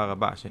עם הדבר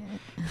הבא,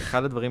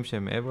 שאחד הדברים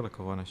שהם מעבר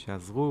לקורונה,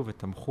 שעזרו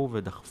ותמכו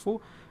ודחפו,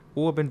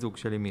 הוא הבן זוג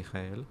שלי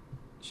מיכאל,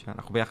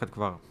 שאנחנו ביחד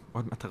כבר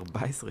עוד מעט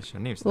 14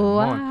 שנים, שזה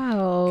המון.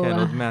 כן,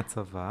 עוד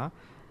מהצבא.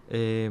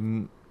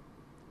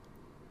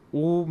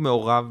 הוא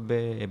מעורב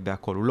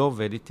בהכל, הוא לא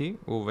עובד איתי,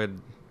 הוא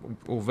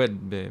עובד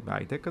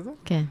בהייטק כזה.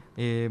 כן.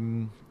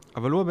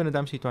 אבל הוא הבן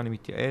אדם שאיתו אני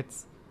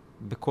מתייעץ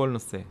בכל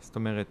נושא. זאת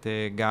אומרת,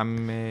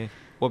 גם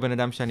הוא הבן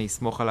אדם שאני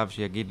אסמוך עליו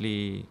שיגיד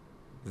לי,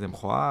 זה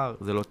מכוער,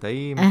 זה לא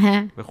טעים,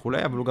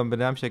 וכולי, אבל הוא גם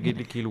בן אדם שיגיד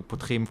לי, כאילו,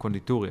 פותחים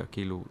קונדיטוריה,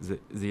 כאילו,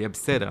 זה יהיה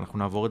בסדר, אנחנו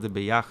נעבור את זה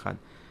ביחד.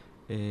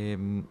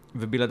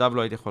 ובלעדיו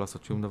לא הייתי יכול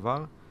לעשות שום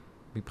דבר.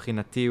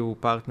 מבחינתי הוא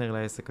פרטנר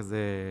לעסק הזה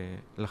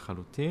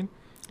לחלוטין.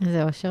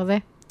 זה אושר זה?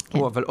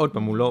 אבל עוד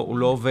פעם, הוא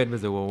לא עובד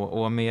בזה,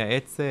 הוא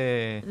המייעץ...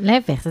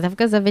 להפך, זה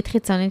דווקא זווית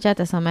חיצונית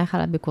שאתה סומך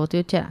על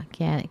הביקורתיות שלה,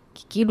 כי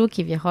כאילו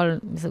כביכול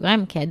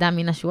מסוגרם כאדם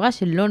מן השורה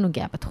שלא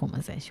נוגע בתחום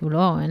הזה, שהוא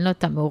לא, אין לו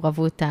את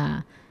המעורבות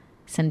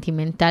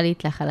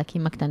הסנטימנטלית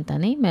לחלקים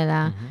הקטנטנים, אלא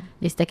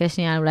להסתכל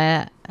שנייה אולי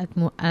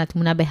על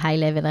התמונה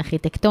בהיי-לבל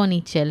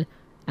ארכיטקטונית של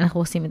אנחנו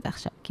עושים את זה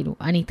עכשיו, כאילו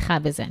אני איתך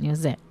בזה, אני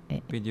עוזר.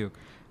 בדיוק.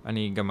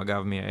 אני גם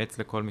אגב מייעץ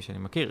לכל מי שאני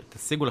מכיר,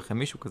 תשיגו לכם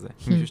מישהו כזה,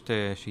 מישהו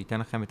שייתן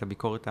לכם את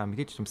הביקורת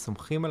האמיתית, שאתם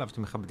סומכים עליו,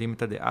 שאתם מכבדים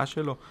את הדעה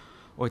שלו,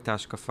 או את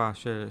ההשקפה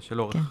של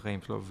אורח החיים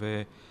שלו,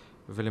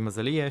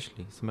 ולמזלי יש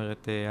לי. זאת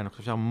אומרת, אני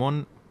חושב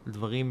שהמון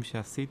דברים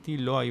שעשיתי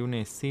לא היו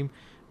נעשים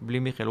בלי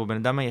מיכאל. הוא הבן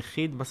אדם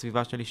היחיד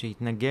בסביבה שלי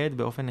שהתנגד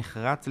באופן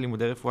נחרץ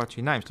ללימודי רפואת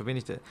שיניים. שתביני,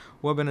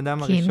 הוא הבן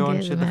אדם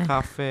הראשון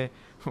שדחף,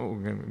 הוא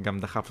גם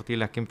דחף אותי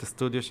להקים את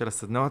הסטודיו של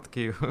הסדנות,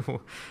 כי הוא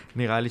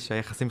נראה לי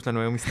שהיחסים שלנו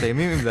היו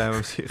מסתיימים אם זה היה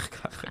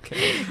ממשיך ככה.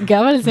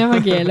 גם על זה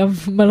מגיע לו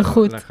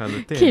מלכות.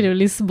 לחלוטין. כאילו,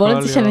 לסבול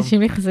את זה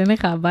שאנשים נכנסים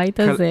לך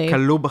הביתה זה...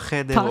 קלו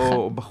בחדר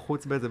או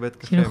בחוץ באיזה בית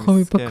קפה. כאילו,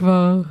 חומי פה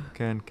כבר.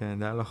 כן, כן,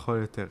 זה היה לא יכול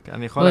יותר.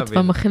 אני יכול להבין. עוד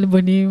פעם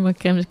החלבונים עם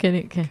הקרם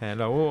שקני, כן. כן,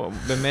 לא, הוא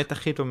באמת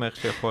הכי תומך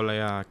שיכול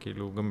היה,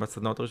 כאילו, גם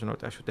בסדנות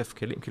הראשונות היה שותף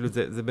כלים. כאילו,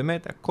 זה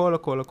באמת הכל,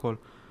 הכל, הכל.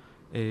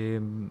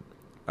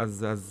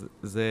 אז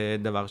זה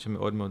דבר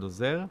שמאוד מאוד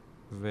עוזר,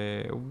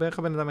 והוא בערך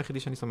הבן אדם היחידי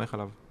שאני סומך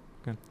עליו.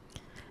 כן.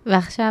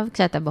 ועכשיו,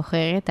 כשאתה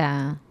בוחר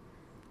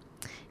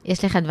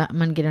יש לך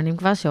מנגנונים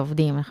כבר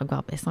שעובדים, אנחנו כבר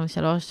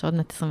ב-23, עוד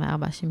מעט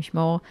 24,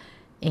 שמשמור,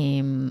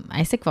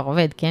 העסק כבר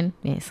עובד, כן?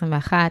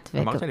 ב-21.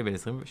 אמרת לי בין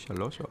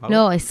 23 או 4?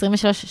 לא,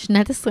 23,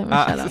 שנת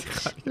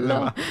 23. לא,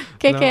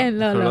 כן, כן,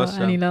 לא,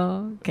 אני לא,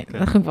 כן,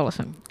 אנחנו כבר לא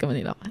שם, גם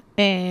אני לא.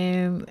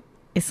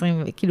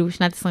 כאילו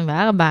שנת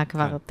 24,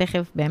 כבר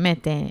תכף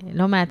באמת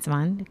לא מעט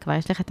זמן, כבר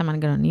יש לך את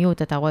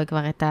המנגנוניות, אתה רואה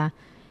כבר את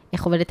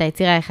איך עובדת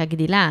היצירה, איך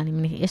הגדילה,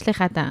 יש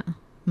לך את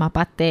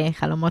המפת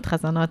חלומות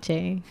חזונות,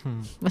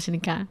 מה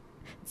שנקרא,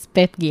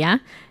 צפה פגיעה.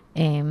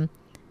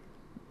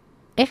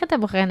 איך אתה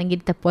בוחר,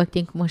 נגיד, את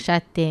הפרויקטים כמו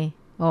שאת,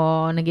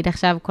 או נגיד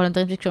עכשיו כל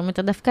הדברים שקשורים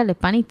יותר דווקא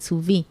לפן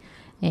עיצובי,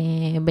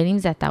 בין אם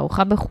זה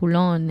התערוכה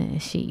בחולון,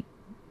 שהיא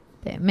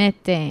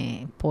באמת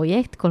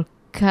פרויקט כל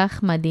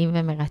כך מדהים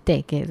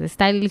ומרתק. זה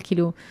סטייל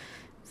כאילו,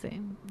 זה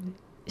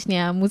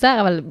שנייה מוזר,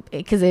 אבל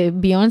כזה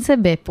ביונסה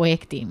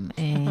בפרויקטים.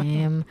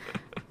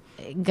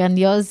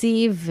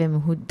 גרנדיוזי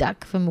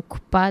ומהודק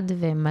ומוקפד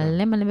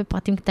ומלא מלא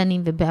בפרטים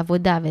קטנים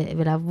ובעבודה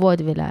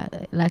ולעבוד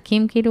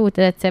ולהקים כאילו את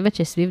הצוות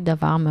שסביב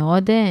דבר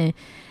מאוד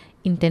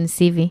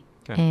אינטנסיבי,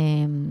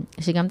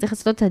 שגם צריך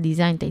לעשות את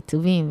הדיזיין, את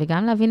העיצובים,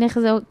 וגם להבין איך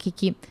זה,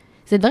 כי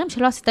זה דברים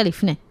שלא עשית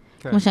לפני.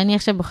 כמו שאני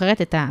עכשיו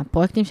בוחרת את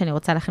הפרויקטים שאני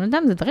רוצה להכין אותם,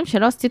 זה דברים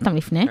שלא עשיתי אותם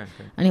לפני.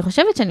 אני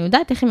חושבת שאני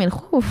יודעת איך הם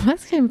ילכו,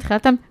 ואז כשאני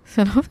מתחילתם,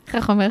 זה לא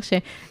בכך אומר שהם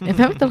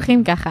באמת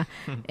הולכים ככה.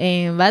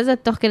 ואז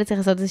תוך כדי צריך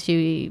לעשות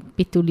איזושהי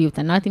פיתוליות.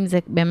 אני לא יודעת אם זה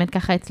באמת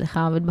ככה אצלך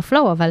עובד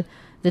בפלואו, אבל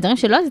זה דברים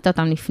שלא עשית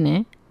אותם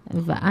לפני,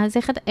 ואז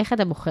איך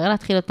אתה בוחר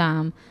להתחיל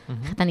אותם,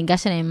 איך אתה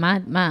ניגש אליהם,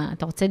 מה,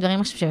 אתה רוצה דברים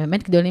משהו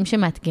שבאמת גדולים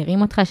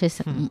שמאתגרים אותך,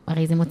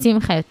 הרי זה מוציא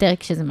ממך יותר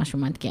כשזה משהו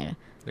מאתגר.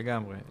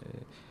 לגמרי.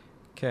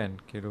 כן,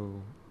 כאילו,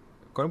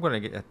 קודם כל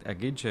אני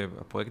אגיד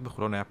שהפרויקט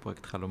בחולון היה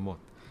פרויקט חלומות,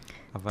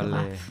 אבל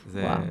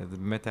זה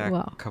באמת היה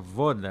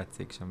כבוד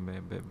להציג שם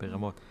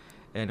ברמות.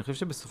 אני חושב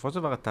שבסופו של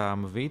דבר אתה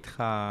מביא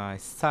איתך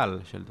סל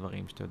של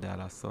דברים שאתה יודע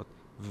לעשות,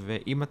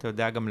 ואם אתה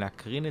יודע גם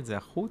להקרין את זה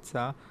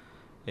החוצה,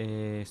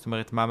 זאת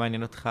אומרת, מה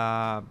מעניין אותך,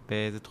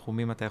 באיזה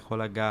תחומים אתה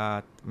יכול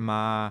לגעת,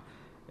 מה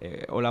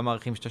עולם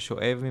הערכים שאתה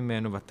שואב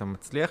ממנו, ואתה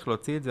מצליח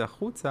להוציא את זה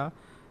החוצה,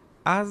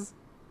 אז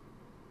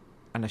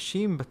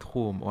אנשים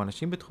בתחום, או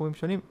אנשים בתחומים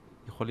שונים,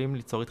 יכולים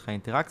ליצור איתך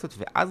אינטראקציות,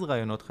 ואז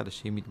רעיונות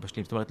חדשים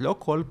מתבשלים. זאת אומרת, לא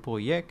כל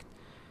פרויקט,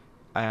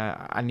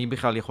 אני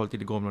בכלל יכולתי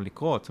לגרום לו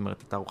לקרות. זאת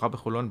אומרת, התערוכה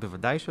בחולון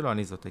בוודאי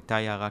שלא, זאת הייתה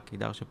יערה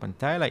קידר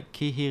שפנתה אליי,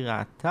 כי היא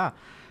ראתה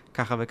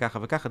ככה וככה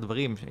וככה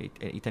דברים,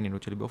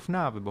 התעניינות שלי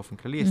באופנה, ובאופן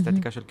כללי,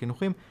 אסתטיקה של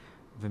כינוכים,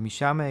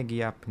 ומשם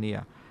הגיעה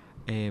פנייה.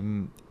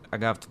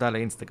 אגב, תודה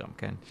לאינסטגרם,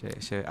 כן,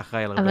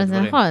 שאחראי על הרבה דברים.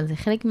 אבל זה נכון, זה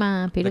חלק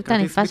מהפעילות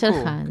הענפה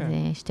שלך, זה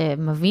שאתה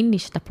מבין לי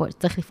שאתה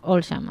צריך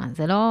לפעול שם,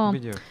 זה לא...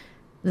 בדיוק.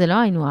 זה לא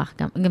היינו-הך,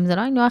 גם זה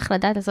לא היינו-הך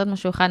לדעת לעשות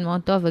משהו אחד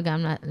מאוד טוב, וגם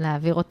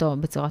להעביר אותו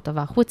בצורה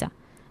טובה החוצה.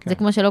 זה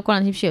כמו שלא כל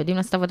אנשים שיודעים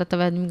לעשות עבודה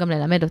טובה, יודעים גם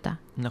ללמד אותה.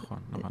 נכון.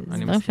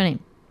 זה דברים שונים.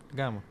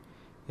 גם.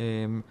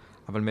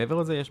 אבל מעבר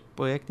לזה, יש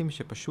פרויקטים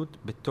שפשוט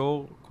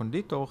בתור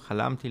קונדיטור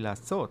חלמתי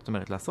לעשות. זאת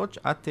אומרת, לעשות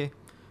שעת,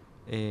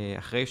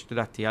 אחרי שאתה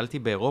יודע, טיילתי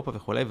באירופה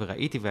וכולי,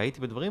 וראיתי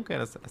והייתי בדברים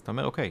כאלה, אז אתה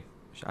אומר, אוקיי,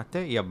 שעת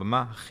היא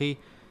הבמה הכי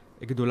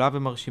גדולה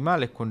ומרשימה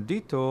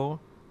לקונדיטור,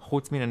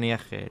 חוץ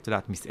מנניח, אתה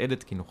יודעת,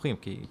 מסעדת כינוכים,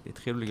 כי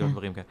התחילו להיות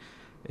דברים כאלה.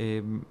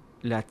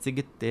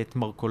 להציג את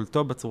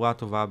מרכולתו בצורה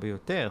הטובה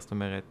ביותר, זאת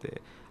אומרת,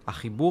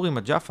 החיבור עם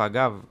הג'אפה,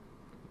 אגב,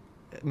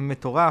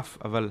 מטורף,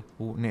 אבל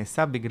הוא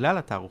נעשה בגלל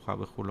התערוכה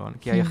בחולון,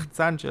 כי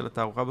היחצן של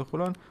התערוכה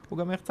בחולון הוא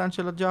גם היחצן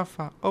של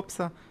הג'אפה,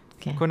 אופסה,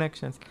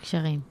 קונקשנס.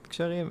 קשרים.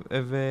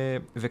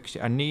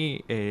 וכשאני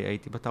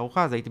הייתי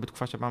בתערוכה, אז הייתי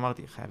בתקופה שבה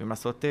אמרתי, חייבים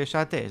לעשות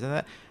שעת,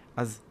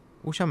 אז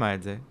הוא שמע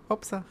את זה,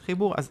 אופסה,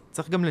 חיבור, אז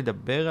צריך גם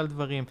לדבר על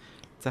דברים,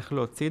 צריך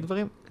להוציא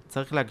דברים,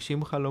 צריך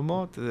להגשים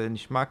חלומות, זה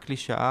נשמע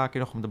קלישאה,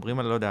 כאילו אנחנו מדברים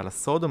על, לא יודע, על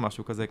הסוד או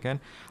משהו כזה, כן?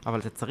 אבל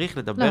אתה צריך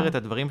לדבר את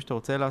הדברים שאתה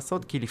רוצה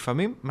לעשות, כי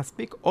לפעמים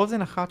מספיק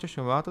אוזן אחת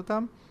ששומעת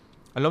אותם,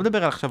 אני לא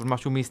מדבר על עכשיו על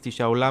משהו מיסטי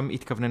שהעולם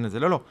יתכוונן לזה,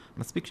 לא,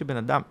 מספיק שבן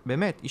אדם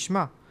באמת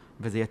ישמע,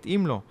 וזה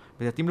יתאים לו,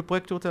 וזה יתאים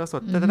לפרויקט שהוא רוצה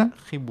לעשות,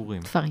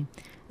 חיבורים. תפרים.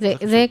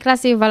 זה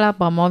קלאסי יובל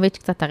אברמוביץ',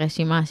 קצת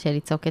הרשימה של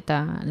ליצוק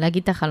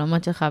להגיד את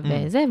החלומות שלך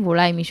בזה,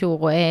 ואולי מישהו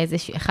רואה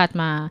איזושהי אחת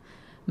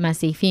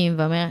מהסעיפים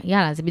ואומר,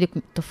 יאללה, זה בדיוק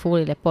תפור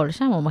לי לפה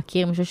לשם, או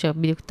מכיר מישהו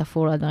שבדיוק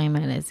תפור לו הדברים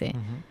האלה.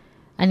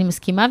 אני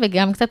מסכימה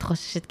וגם קצת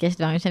חוששת, כי יש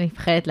דברים שאני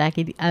מפחדת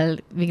להגיד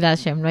בגלל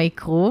שהם לא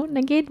יקרו,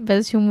 נגיד,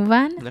 באיזשהו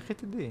מובן. לכי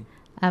תדעי.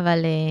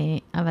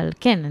 אבל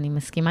כן, אני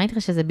מסכימה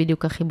איתך שזה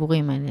בדיוק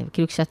החיבורים האלה.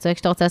 כאילו כשאתה צועק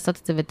שאתה רוצה לעשות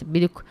את זה,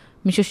 ובדיוק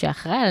מישהו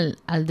שאחראי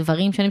על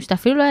דברים שונים שאתה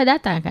אפילו לא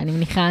ידעת, אני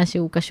מניחה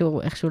שהוא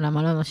קשור איכשהו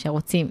למלון או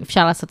שרוצים,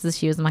 אפשר לעשות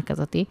איזושהי יוזמה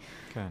כזאת.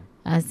 כן.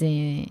 אז,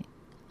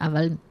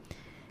 אבל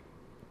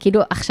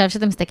כאילו עכשיו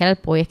שאתה מסתכל על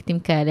פרויקטים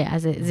כאלה,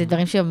 אז זה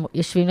דברים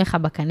שיושבים לך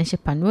בקנה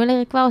שפנו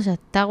אליי כבר, או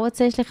שאתה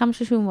רוצה, יש לך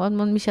משהו שהוא מאוד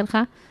מאוד משלך?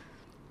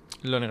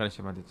 לא נראה לי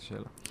שמעתי את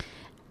השאלה.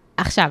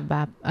 עכשיו,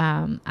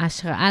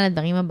 ההשראה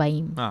לדברים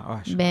הבאים.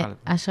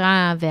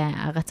 ההשראה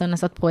והרצון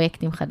לעשות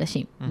פרויקטים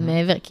חדשים.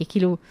 מעבר, כי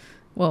כאילו,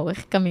 וואו,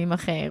 איך קמים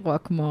אחרי אירוע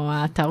כמו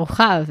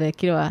התערוכה,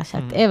 וכאילו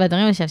השעתאב,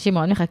 והדברים האלה שאנשים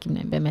מאוד מחכים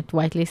להם, באמת,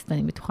 white list,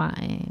 אני בטוחה,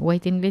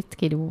 waiting list,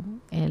 כאילו,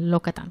 לא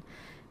קטן.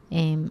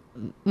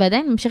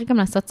 ועדיין ממשיך גם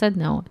לעשות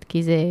סדנאות,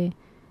 כי זה,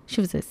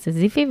 שוב, זה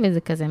סזיפי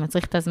וזה כזה,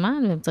 מצריך את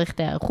הזמן ומצריך את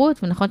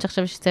הערכות, ונכון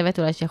שעכשיו יש צוות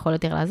אולי שיכול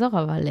יותר לעזור,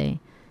 אבל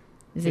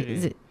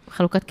זה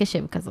חלוקת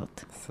קשב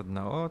כזאת.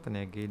 סדנאות,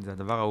 אני אגיד, זה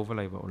הדבר האהוב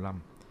עליי בעולם.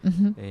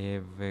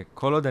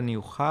 וכל עוד אני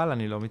אוכל,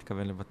 אני לא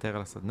מתכוון לוותר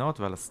על הסדנאות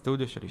ועל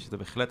הסטודיו שלי, שזה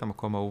בהחלט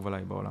המקום האהוב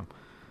עליי בעולם.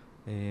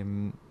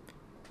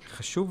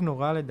 חשוב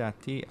נורא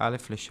לדעתי, א',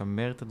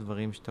 לשמר את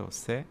הדברים שאתה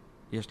עושה.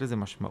 יש לזה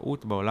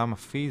משמעות בעולם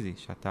הפיזי,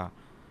 שאתה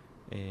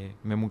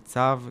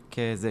ממוצב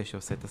כזה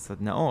שעושה את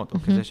הסדנאות, או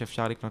כזה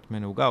שאפשר לקנות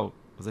מנהוגה, או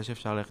זה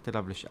שאפשר ללכת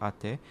אליו לשעת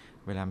תה,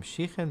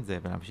 ולהמשיך את זה,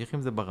 ולהמשיך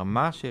עם זה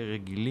ברמה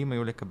שרגילים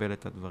היו לקבל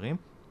את הדברים,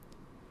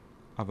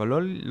 אבל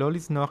לא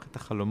לזנוח את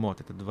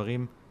החלומות, את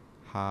הדברים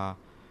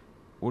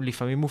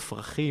לפעמים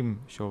מופרכים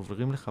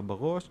שעוברים לך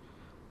בראש,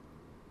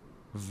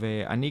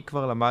 ואני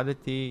כבר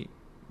למדתי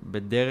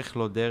בדרך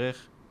לא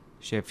דרך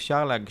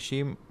שאפשר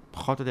להגשים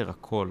פחות או יותר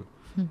הכל.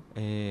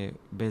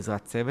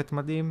 בעזרת צוות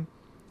מדהים,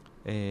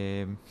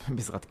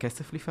 בעזרת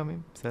כסף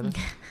לפעמים, בסדר?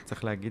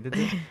 צריך להגיד את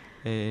זה.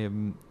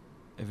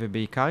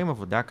 ובעיקר עם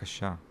עבודה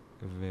קשה,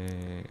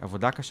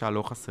 ועבודה קשה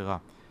לא חסרה.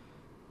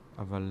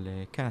 אבל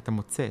כן, אתה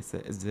מוצא,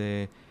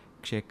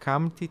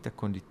 כשהקמתי את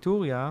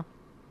הקונדיטוריה,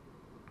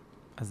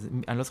 אז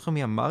אני לא זוכר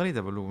מי אמר לי את זה,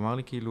 אבל הוא אמר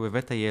לי כאילו,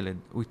 הבאת ילד,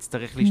 הוא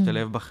יצטרך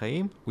להשתלב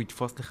בחיים, הוא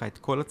יתפוס לך את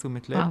כל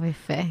התשומת לב.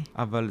 יפה.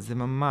 אבל זה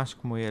ממש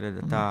כמו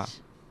ילד,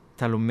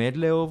 אתה לומד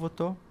לאהוב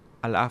אותו,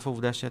 על אף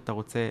העובדה שאתה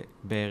רוצה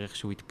בערך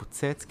שהוא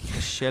יתפוצץ, כי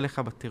קשה לך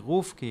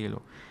בטירוף כאילו,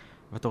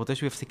 ואתה רוצה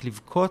שהוא יפסיק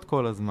לבכות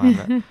כל הזמן,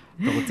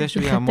 אתה רוצה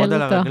שהוא יעמוד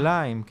על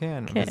הרגליים,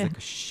 כן, וזה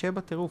קשה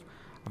בטירוף,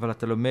 אבל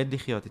אתה לומד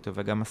לחיות איתו,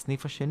 וגם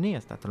הסניף השני,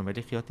 אז אתה לומד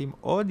לחיות עם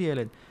עוד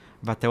ילד,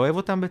 ואתה אוהב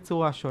אותם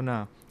בצורה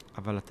שונה,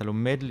 אבל אתה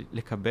לומד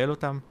לקבל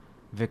אותם,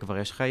 וכבר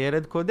יש לך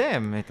ילד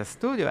קודם, את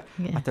הסטודיו,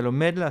 אתה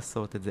לומד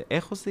לעשות את זה.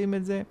 איך עושים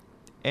את זה?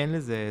 אין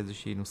לזה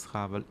איזושהי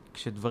נוסחה, אבל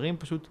כשדברים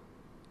פשוט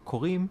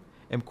קורים,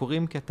 הם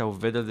קורים כי אתה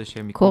עובד על זה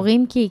שהם יקרו.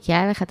 קורים כי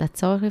היה לך את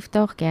הצורך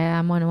לפתוח, כי היה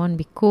המון המון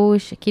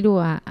ביקוש,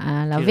 כאילו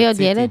להביא עוד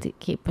ילד,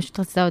 כי פשוט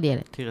רצית עוד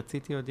ילד. כי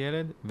רציתי עוד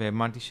ילד,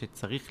 והאמנתי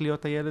שצריך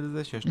להיות הילד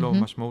הזה, שיש לו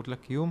משמעות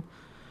לקיום.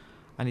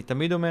 אני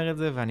תמיד אומר את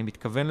זה, ואני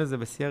מתכוון לזה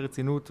בשיא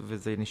הרצינות,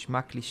 וזה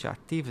נשמע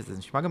קלישאתי, וזה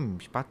נשמע גם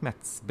משפט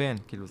מעצבן,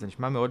 כאילו זה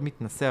נשמע מאוד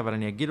מתנשא, אבל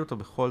אני אגיד אותו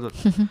בכל זאת.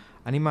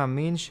 אני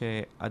מאמין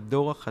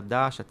שהדור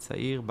החדש,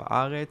 הצעיר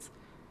בארץ,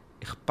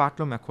 אכפת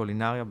לו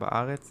מהקולינריה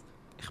בארץ,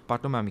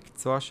 אכפת לו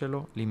מהמקצוע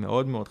שלו, לי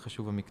מאוד מאוד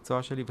חשוב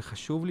המקצוע שלי,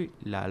 וחשוב לי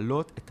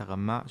להעלות את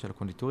הרמה של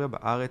הקונדיטוריה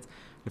בארץ,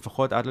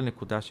 לפחות עד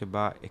לנקודה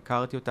שבה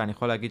הכרתי אותה. אני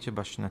יכול להגיד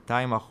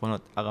שבשנתיים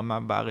האחרונות הרמה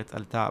בארץ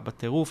עלתה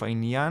בטירוף,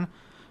 העניין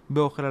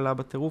באוכל עלה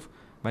בטירוף,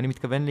 ואני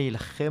מתכוון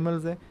להילחם על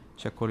זה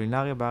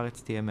שהקולינריה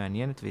בארץ תהיה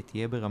מעניינת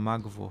ותהיה ברמה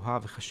גבוהה,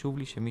 וחשוב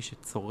לי שמי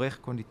שצורך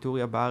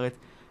קונדיטוריה בארץ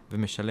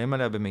ומשלם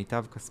עליה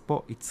במיטב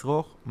כספו,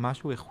 יצרוך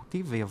משהו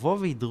איכותי ויבוא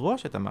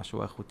וידרוש את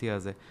המשהו האיכותי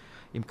הזה.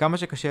 עם כמה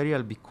שקשה לי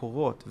על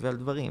ביקורות ועל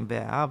דברים,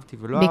 ואהבתי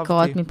ולא אהבתי.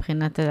 ביקורות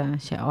מבחינת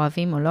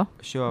שאוהבים או לא?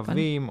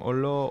 שאוהבים או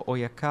לא, או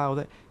יקר, או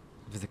זה.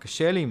 וזה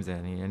קשה לי עם זה,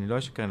 אני לא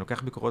אשקר, אני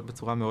לוקח ביקורות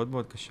בצורה מאוד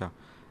מאוד קשה.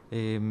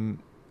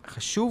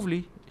 חשוב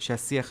לי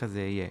שהשיח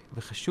הזה יהיה,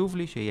 וחשוב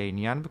לי שיהיה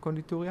עניין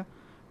בקונדיטוריה,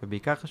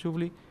 ובעיקר חשוב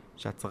לי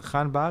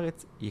שהצרכן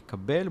בארץ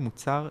יקבל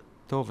מוצר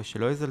טוב,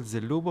 ושלא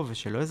יזלזלו בו,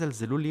 ושלא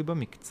יזלזלו לי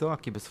במקצוע,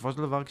 כי בסופו של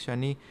דבר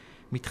כשאני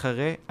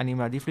מתחרה, אני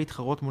מעדיף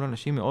להתחרות מול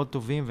אנשים מאוד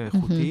טובים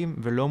ואיכותיים,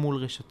 ולא מול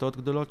רשתות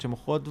גדולות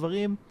שמוכרות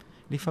דברים,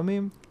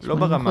 לפעמים, לא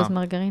ברמה. 80%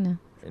 מרגרינה.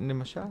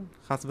 למשל,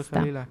 חס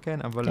וחלילה, כן,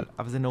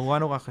 אבל זה נורא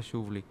נורא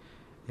חשוב לי.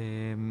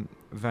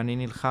 ואני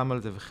נלחם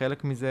על זה,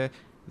 וחלק מזה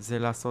זה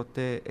לעשות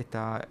את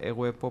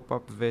האירועי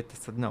פופ-אפ ואת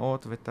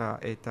הסדנאות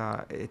ואת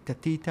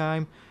ה-tea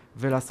time,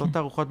 ולעשות את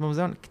הארוחות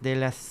במוזיאון, כדי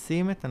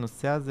לשים את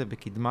הנושא הזה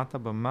בקדמת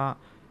הבמה.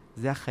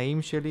 זה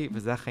החיים שלי,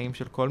 וזה החיים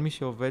של כל מי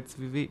שעובד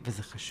סביבי,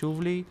 וזה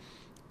חשוב לי,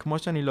 כמו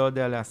שאני לא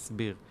יודע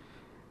להסביר.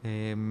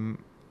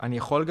 אני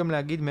יכול גם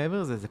להגיד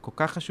מעבר לזה, זה כל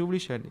כך חשוב לי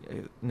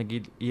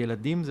שנגיד,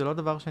 ילדים זה לא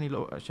דבר שאני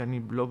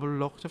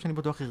לא חושב שאני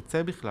בטוח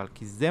ארצה בכלל,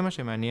 כי זה מה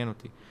שמעניין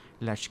אותי.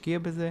 להשקיע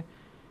בזה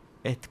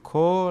את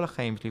כל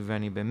החיים שלי,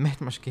 ואני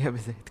באמת משקיע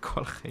בזה את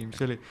כל החיים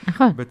שלי,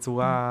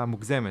 בצורה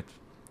מוגזמת.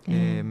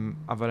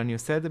 אבל אני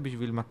עושה את זה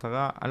בשביל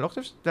מטרה, אני לא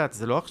חושב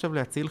זה לא עכשיו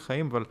להציל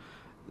חיים, אבל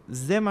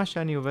זה מה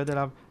שאני עובד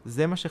עליו,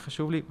 זה מה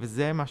שחשוב לי,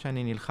 וזה מה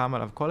שאני נלחם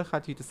עליו. כל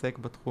אחד שיתעסק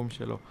בתחום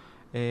שלו.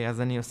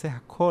 אז אני עושה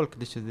הכל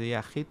כדי שזה יהיה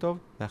הכי טוב,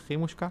 והכי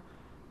מושקע,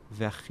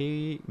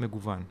 והכי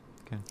מגוון.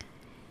 כן.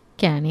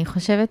 כן, אני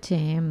חושבת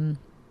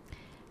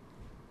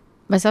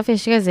בסוף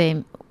יש כזה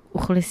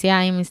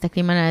אוכלוסייה, אם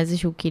מסתכלים על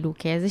איזשהו, כאילו,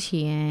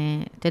 כאיזושהי,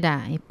 אתה יודע,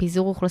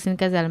 פיזור אוכלוסין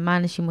כזה, על מה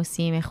אנשים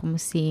עושים, איך הם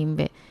עושים,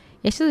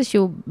 ויש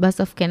איזשהו,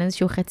 בסוף כן,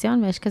 איזשהו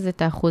חציון, ויש כזה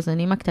את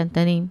האחוזונים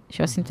הקטנטנים,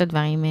 שעושים את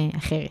הדברים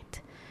אחרת.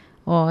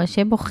 או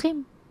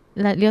שבוחרים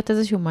להיות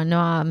איזשהו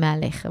מנוע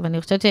מהלך.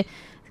 ואני חושבת שזה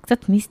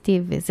קצת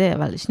מיסטי וזה,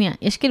 אבל שנייה,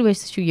 יש כאילו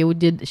איזשהו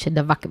יהוד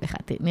שדבק בך,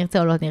 נרצה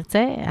או לא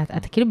נרצה,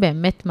 אתה כאילו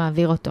באמת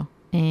מעביר אותו,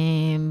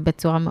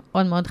 בצורה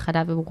מאוד מאוד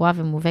חדה וברורה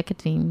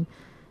ומובהקת, ועם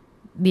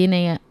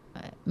DNA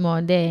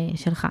מאוד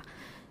שלך.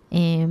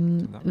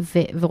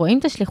 ורואים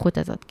את השליחות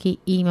הזאת, כי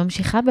היא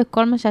ממשיכה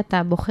בכל מה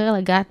שאתה בוחר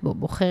לגעת בו,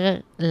 בוחר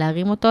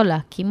להרים אותו,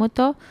 להקים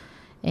אותו,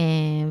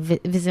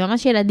 וזה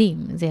ממש ילדים,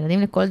 זה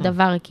ילדים לכל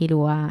דבר,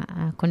 כאילו,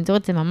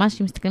 הקונדיטוריות זה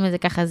ממש, אם מסתכלים על זה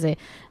ככה, זה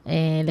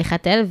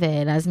לחתל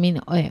ולהזמין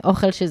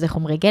אוכל שזה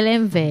חומרי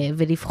גלם,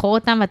 ולבחור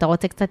אותם, ואתה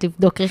רוצה קצת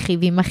לבדוק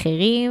רכיבים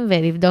אחרים,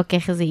 ולבדוק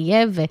איך זה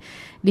יהיה,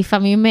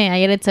 ולפעמים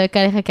הילד צועק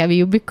עליך, כי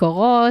יהיו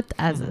ביקורות,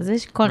 אז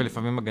יש כל...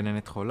 ולפעמים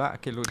הגננת חולה,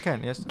 כאילו, כן,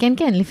 יש... כן,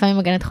 כן, לפעמים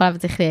הגננת חולה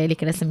וצריך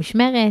להיכנס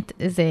למשמרת,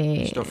 זה...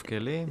 לשטוף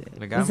כלים,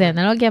 לגמרי. זה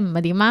אנלוגיה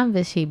מדהימה,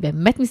 ושהיא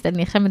באמת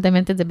אני עכשיו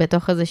מדמיינת את זה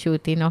בתוך איזשהו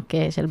תינוק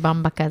של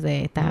במבה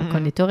כזה, את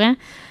הקונדיטוריה,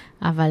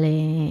 אבל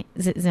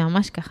זה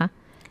ממש ככה.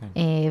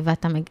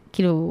 ואתה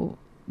כאילו,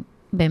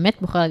 באמת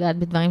בוחר לגעת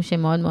בדברים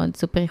שהם מאוד מאוד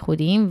סופר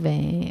ייחודיים,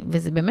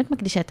 וזה באמת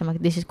מקדיש שאתה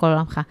מקדיש את כל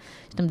עולמך.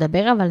 שאתה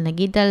מדבר, אבל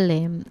נגיד על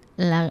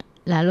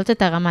להעלות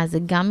את הרמה, זה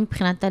גם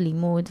מבחינת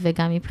הלימוד,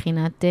 וגם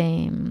מבחינת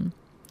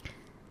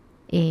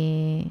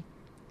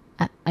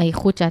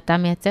האיכות שאתה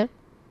מייצר.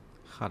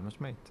 חד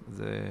משמעית.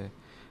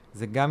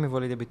 זה גם יבוא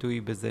לידי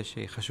ביטוי בזה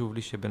שחשוב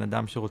לי שבן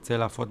אדם שרוצה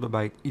להפות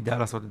בבית, ידע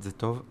לעשות את זה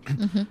טוב,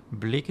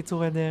 בלי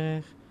קיצורי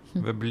דרך,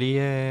 ובלי...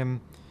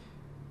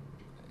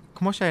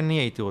 כמו שאני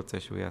הייתי רוצה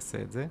שהוא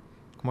יעשה את זה,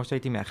 כמו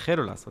שהייתי מאחל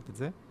לו לעשות את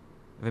זה,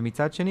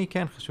 ומצד שני,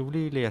 כן, חשוב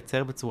לי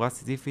לייצר בצורה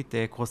סיזיפית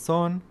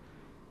קרוסון,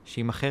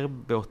 שימחר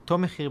באותו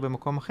מחיר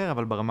במקום אחר,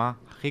 אבל ברמה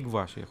הכי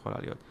גבוהה שיכולה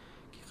להיות.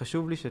 כי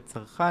חשוב לי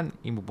שצרכן,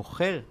 אם הוא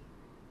בוחר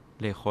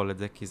לאכול את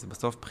זה, כי זה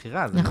בסוף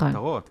בחירה, זה נכון.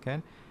 מטרות, כן?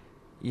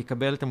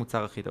 יקבל את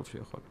המוצר הכי טוב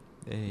שהוא יכול.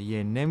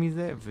 ייהנה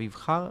מזה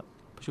ויבחר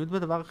פשוט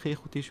בדבר הכי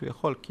איכותי שהוא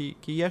יכול, כי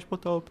יש פה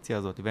את האופציה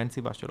הזאת, ואין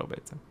סיבה שלו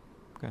בעצם.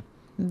 כן.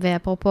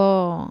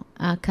 ואפרופו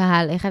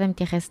הקהל, איך אתה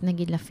מתייחס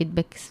נגיד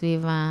לפידבק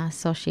סביב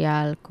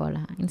הסושיאל, כל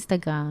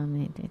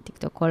האינסטגרם,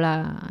 טיקטוק, כל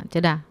אתה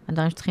יודע,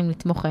 הדברים שצריכים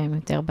לתמוך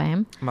יותר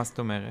בהם. מה זאת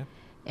אומרת?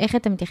 איך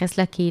אתה מתייחס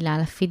לקהילה,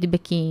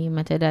 לפידבקים,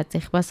 אתה יודע,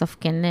 צריך בסוף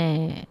כן,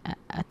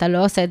 אתה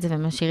לא עושה את זה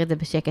ומשאיר את זה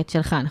בשקט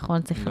שלך,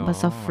 נכון? צריך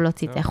בסוף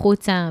להוציא את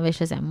החוצה,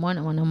 ויש לזה המון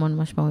המון המון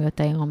משמעויות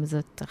היום,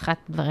 זאת אחת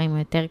הדברים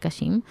יותר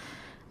קשים.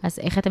 אז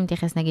איך אתה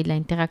מתייחס נגיד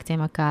לאינטראקציה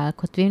עם הקהל?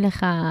 כותבים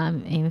לך,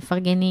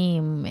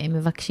 מפרגנים,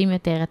 מבקשים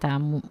יותר, אתה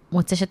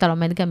מוצא שאתה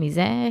לומד גם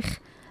מזה, איך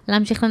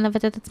להמשיך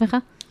לנווט את עצמך?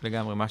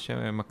 לגמרי, מה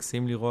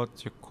שמקסים לראות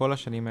שכל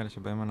השנים האלה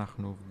שבהם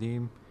אנחנו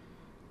עובדים,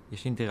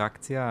 יש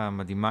אינטראקציה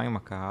מדהימה עם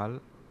הקהל,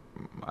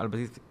 על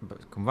בסיס,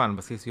 כמובן, על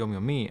בסיס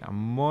יומיומי,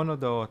 המון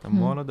הודעות,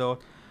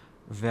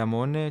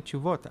 והמון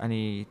תשובות.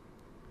 אני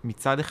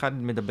מצד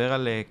אחד מדבר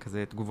על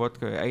כזה תגובות,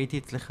 הייתי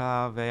אצלך,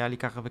 והיה לי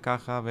ככה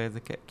וככה, וזה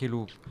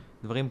כאילו,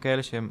 דברים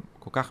כאלה שהם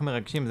כל כך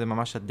מרגשים, זה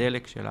ממש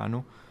הדלק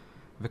שלנו,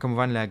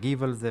 וכמובן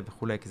להגיב על זה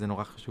וכולי, כי זה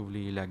נורא חשוב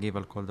לי להגיב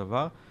על כל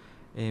דבר.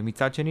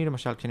 מצד שני,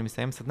 למשל, כשאני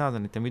מסיים סדנה, אז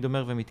אני תמיד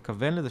אומר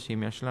ומתכוון לזה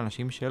שאם יש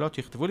לאנשים שאלות,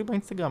 שיכתבו לי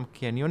באינסטגרם,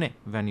 כי אני עונה,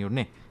 ואני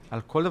עונה.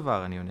 על כל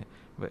דבר אני עונה.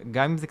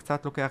 וגם אם זה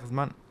קצת לוקח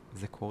זמן,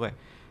 זה קורה.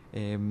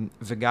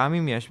 וגם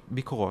אם יש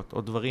ביקורות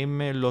או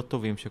דברים לא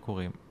טובים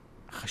שקורים,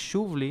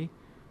 חשוב לי,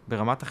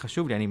 ברמת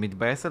החשוב לי, אני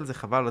מתבאס על זה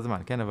חבל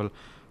הזמן, כן? אבל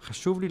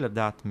חשוב לי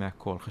לדעת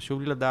מהכל.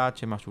 חשוב לי לדעת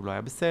שמשהו לא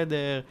היה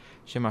בסדר,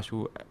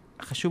 שמשהו...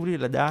 חשוב לי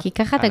לדעת... כי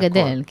ככה אתה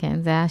גדל,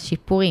 כן? זה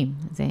השיפורים,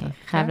 זה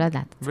חייב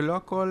לדעת. ולא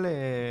הכל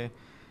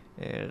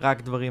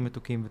רק דברים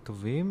מתוקים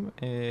וטובים,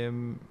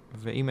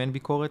 ואם אין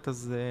ביקורת,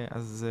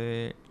 אז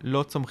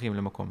לא צומחים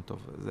למקום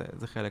טוב.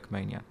 זה חלק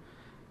מהעניין.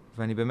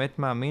 ואני באמת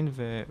מאמין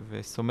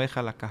וסומך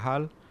על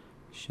הקהל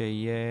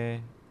שיהיה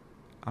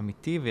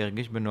אמיתי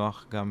וירגיש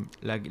בנוח גם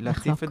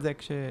להציף את זה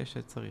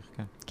כשצריך,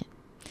 כן. כן.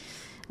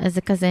 אז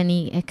זה כזה,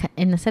 אני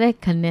אנסה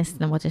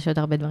להיכנס, למרות שיש עוד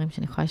הרבה דברים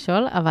שאני יכולה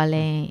לשאול, אבל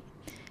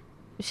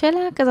שאלה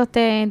כזאת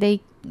די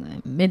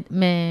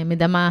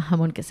מדמה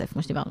המון כסף,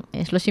 כמו שדיברנו.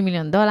 $30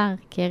 מיליון,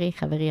 קרי,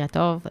 חברי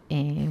הטוב,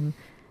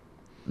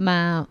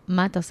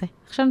 מה אתה עושה?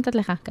 עכשיו נתת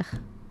לך, ככה.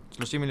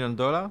 $30 מיליון?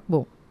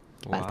 בוא,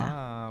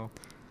 וואו.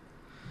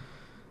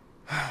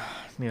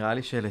 נראה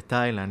לי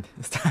שלתאילנד.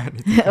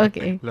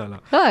 אוקיי. לא, לא.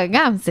 לא,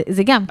 גם,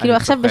 זה גם, כאילו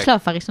עכשיו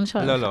בשלוף, הראשון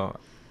שואל. לא, לא.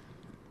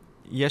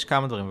 יש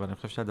כמה דברים, אבל אני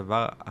חושב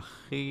שהדבר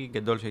הכי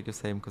גדול שהייתי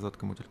עושה עם כזאת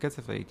כמות של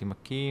כסף, הייתי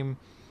מקים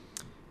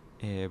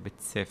בית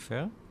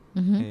ספר,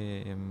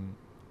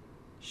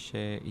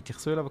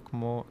 שהתייחסו אליו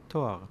כמו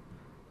תואר.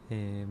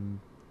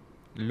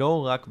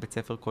 לא רק בית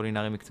ספר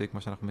קולינרי מקצועי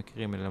כמו שאנחנו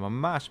מכירים, אלא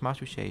ממש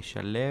משהו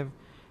שישלב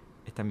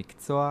את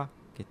המקצוע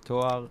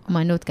כתואר.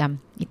 אומנות גם,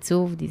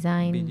 עיצוב,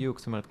 דיזיין. בדיוק,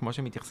 זאת אומרת, כמו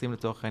שמתייחסים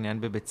לצורך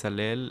העניין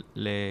בבצלאל,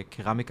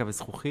 לקרמיקה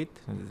וזכוכית,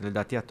 זה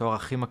לדעתי התואר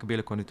הכי מקביל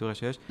לקונדיטוריה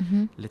שיש,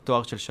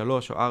 לתואר של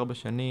 3 או 4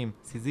 שנים,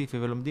 סיזיפי,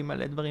 ולומדים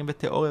מלא דברים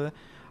בתיאוריה.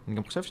 אני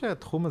גם חושב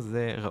שהתחום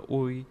הזה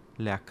ראוי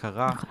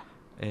להכרה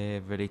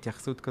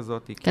ולהתייחסות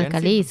כזאת.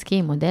 כלכלי,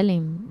 עסקי,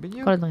 מודלים,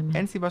 כל הדברים.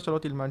 אין סיבה שלא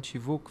תלמד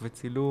שיווק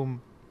וצילום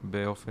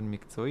באופן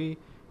מקצועי,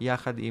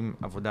 יחד עם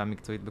עבודה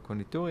מקצועית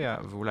בקונדיטוריה,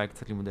 ואולי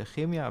קצת לימודי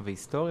כימיה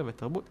והיסטוריה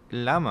ותרבות.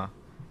 למה?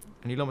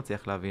 אני לא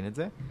מצליח להבין את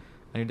זה.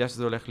 אני יודע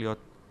שזה הולך להיות,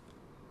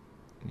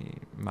 אני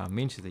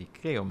מאמין שזה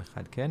יקרה יום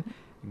אחד, כן?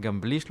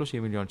 גם בלי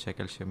 30 מיליון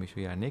שקל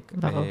שמישהו יעניק,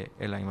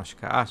 אלא עם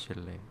השקעה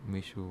של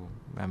מישהו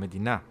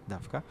מהמדינה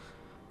דווקא.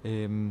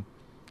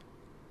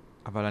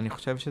 אבל אני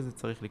חושב שזה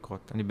צריך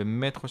לקרות. אני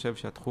באמת חושב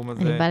שהתחום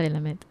הזה... אני באה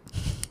ללמד.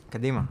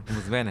 קדימה, את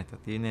מוזמנת, את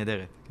תהיי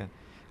נהדרת, כן.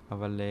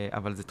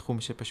 אבל זה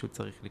תחום שפשוט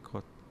צריך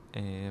לקרות.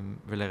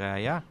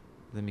 ולראיה,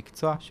 זה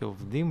מקצוע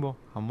שעובדים בו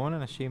המון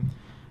אנשים,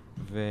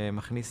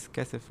 ומכניס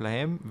כסף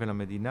להם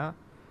ולמדינה,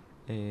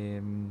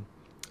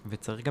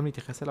 וצריך גם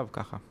להתייחס אליו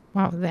ככה.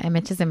 וואו, זה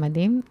האמת שזה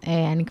מדהים.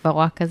 אני כבר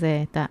רואה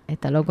כזה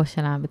את הלוגו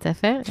של הבית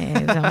ספר,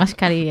 זה ממש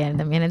קל לי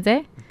לדמיין את זה.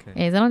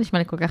 זה לא נשמע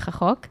לי כל כך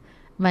רחוק,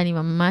 ואני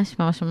ממש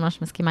ממש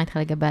ממש מסכימה איתך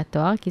לגבי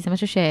התואר, כי זה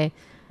משהו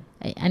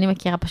שאני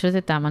מכירה פשוט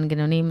את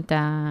המנגנונים,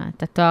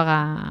 את התואר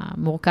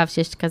המורכב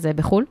שיש כזה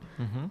בחול,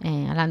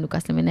 אלן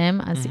דוקס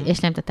למיניהם, אז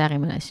יש להם את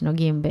התארים האלה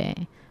שנוגעים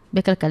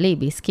בכלכלי,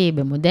 בעסקי,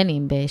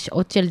 במודלים,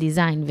 בשעות של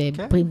דיזיין,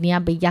 ובנייה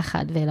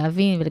ביחד,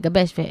 ולהבין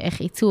ולגבש,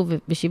 ואיך עיצוב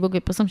ושיווק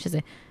ופרסום, שזה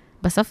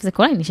בסוף זה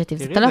כל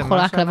האינישטיב, אתה לא יכול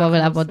רק לבוא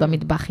ולעבוד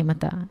במטבח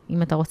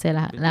אם אתה רוצה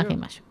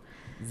להרים משהו.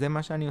 זה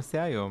מה שאני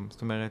עושה היום,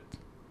 זאת אומרת,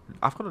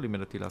 אף אחד לא לימד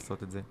אותי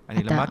לעשות את זה.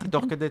 אני למדתי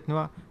תוך כדי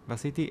תנועה,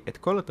 ועשיתי את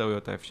כל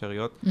הטעויות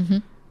האפשריות,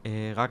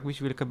 רק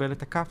בשביל לקבל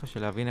את הכאפה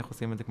של להבין איך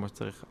עושים את זה כמו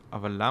שצריך.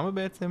 אבל למה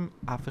בעצם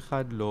אף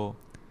אחד לא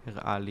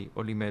הראה לי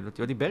או לימד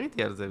אותי, או דיבר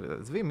איתי על זה?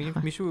 עזבי,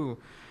 מישהו...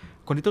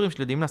 קונדיטורים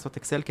שלי יודעים לעשות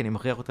אקסל, כי אני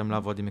מכריח אותם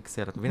לעבוד עם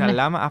אקסל. את מבינה,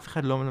 למה אף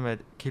אחד לא מלמד?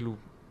 כאילו,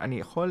 אני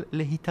יכול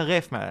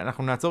להתערף,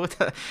 אנחנו נעצור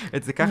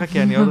את זה ככה,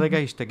 כי אני עוד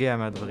רגע אשתגע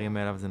מהדברים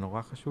האלה, וזה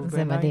נורא חשוב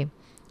בעיניי. זה מדהים.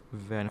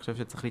 ואני חושב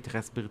שצריך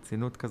להתייחס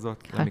ברצינות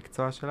כזאת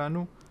למקצוע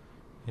שלנו.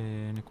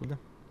 נקודה.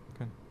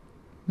 כן.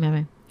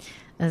 מהמם.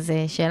 אז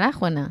שאלה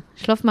אחרונה,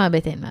 שלוף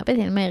מהבטן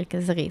מהר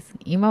כזריז,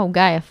 עם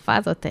ההוגה היפה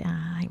הזאת,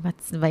 עם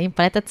הצבעים,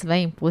 פלטת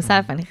צבעים, פרוסה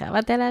לפניך,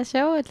 עבדת עליה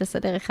שעות,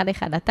 לסדר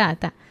אחד,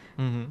 אתה.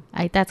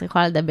 הייתה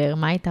צריכה לדבר,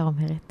 מה הייתה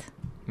אומרת?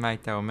 מה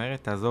הייתה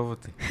אומרת? תעזוב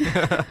אותי.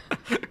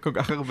 כל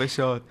כך הרבה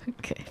שעות.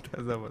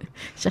 תעזוב אותי.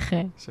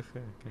 שחרר.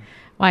 כן.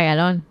 וואי,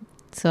 אלון,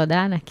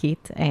 תודה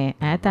ענקית.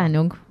 היה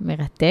תענוג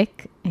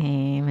מרתק,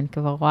 ואני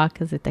כבר רואה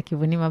כזה את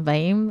הכיוונים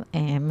הבאים,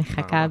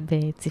 מחכה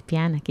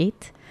בציפייה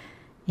ענקית.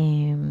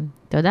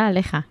 תודה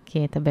עליך,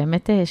 כי אתה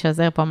באמת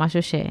שעוזר פה משהו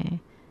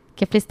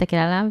שכיף להסתכל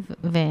עליו,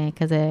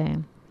 וכזה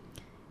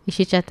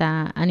אישית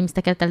אני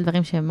מסתכלת על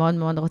דברים שמאוד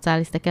מאוד רוצה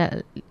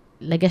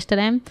לגשת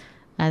עליהם,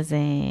 אז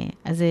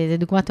זה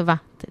דוגמה טובה.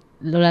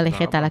 לא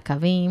ללכת על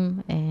הקווים,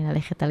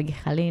 ללכת על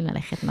גחלים,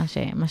 ללכת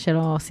מה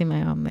שלא עושים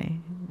היום.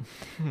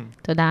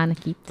 תודה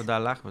ענקית. תודה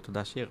לך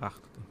ותודה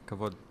שאירחת אותי.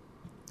 כבוד.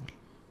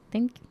 Thank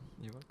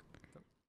you.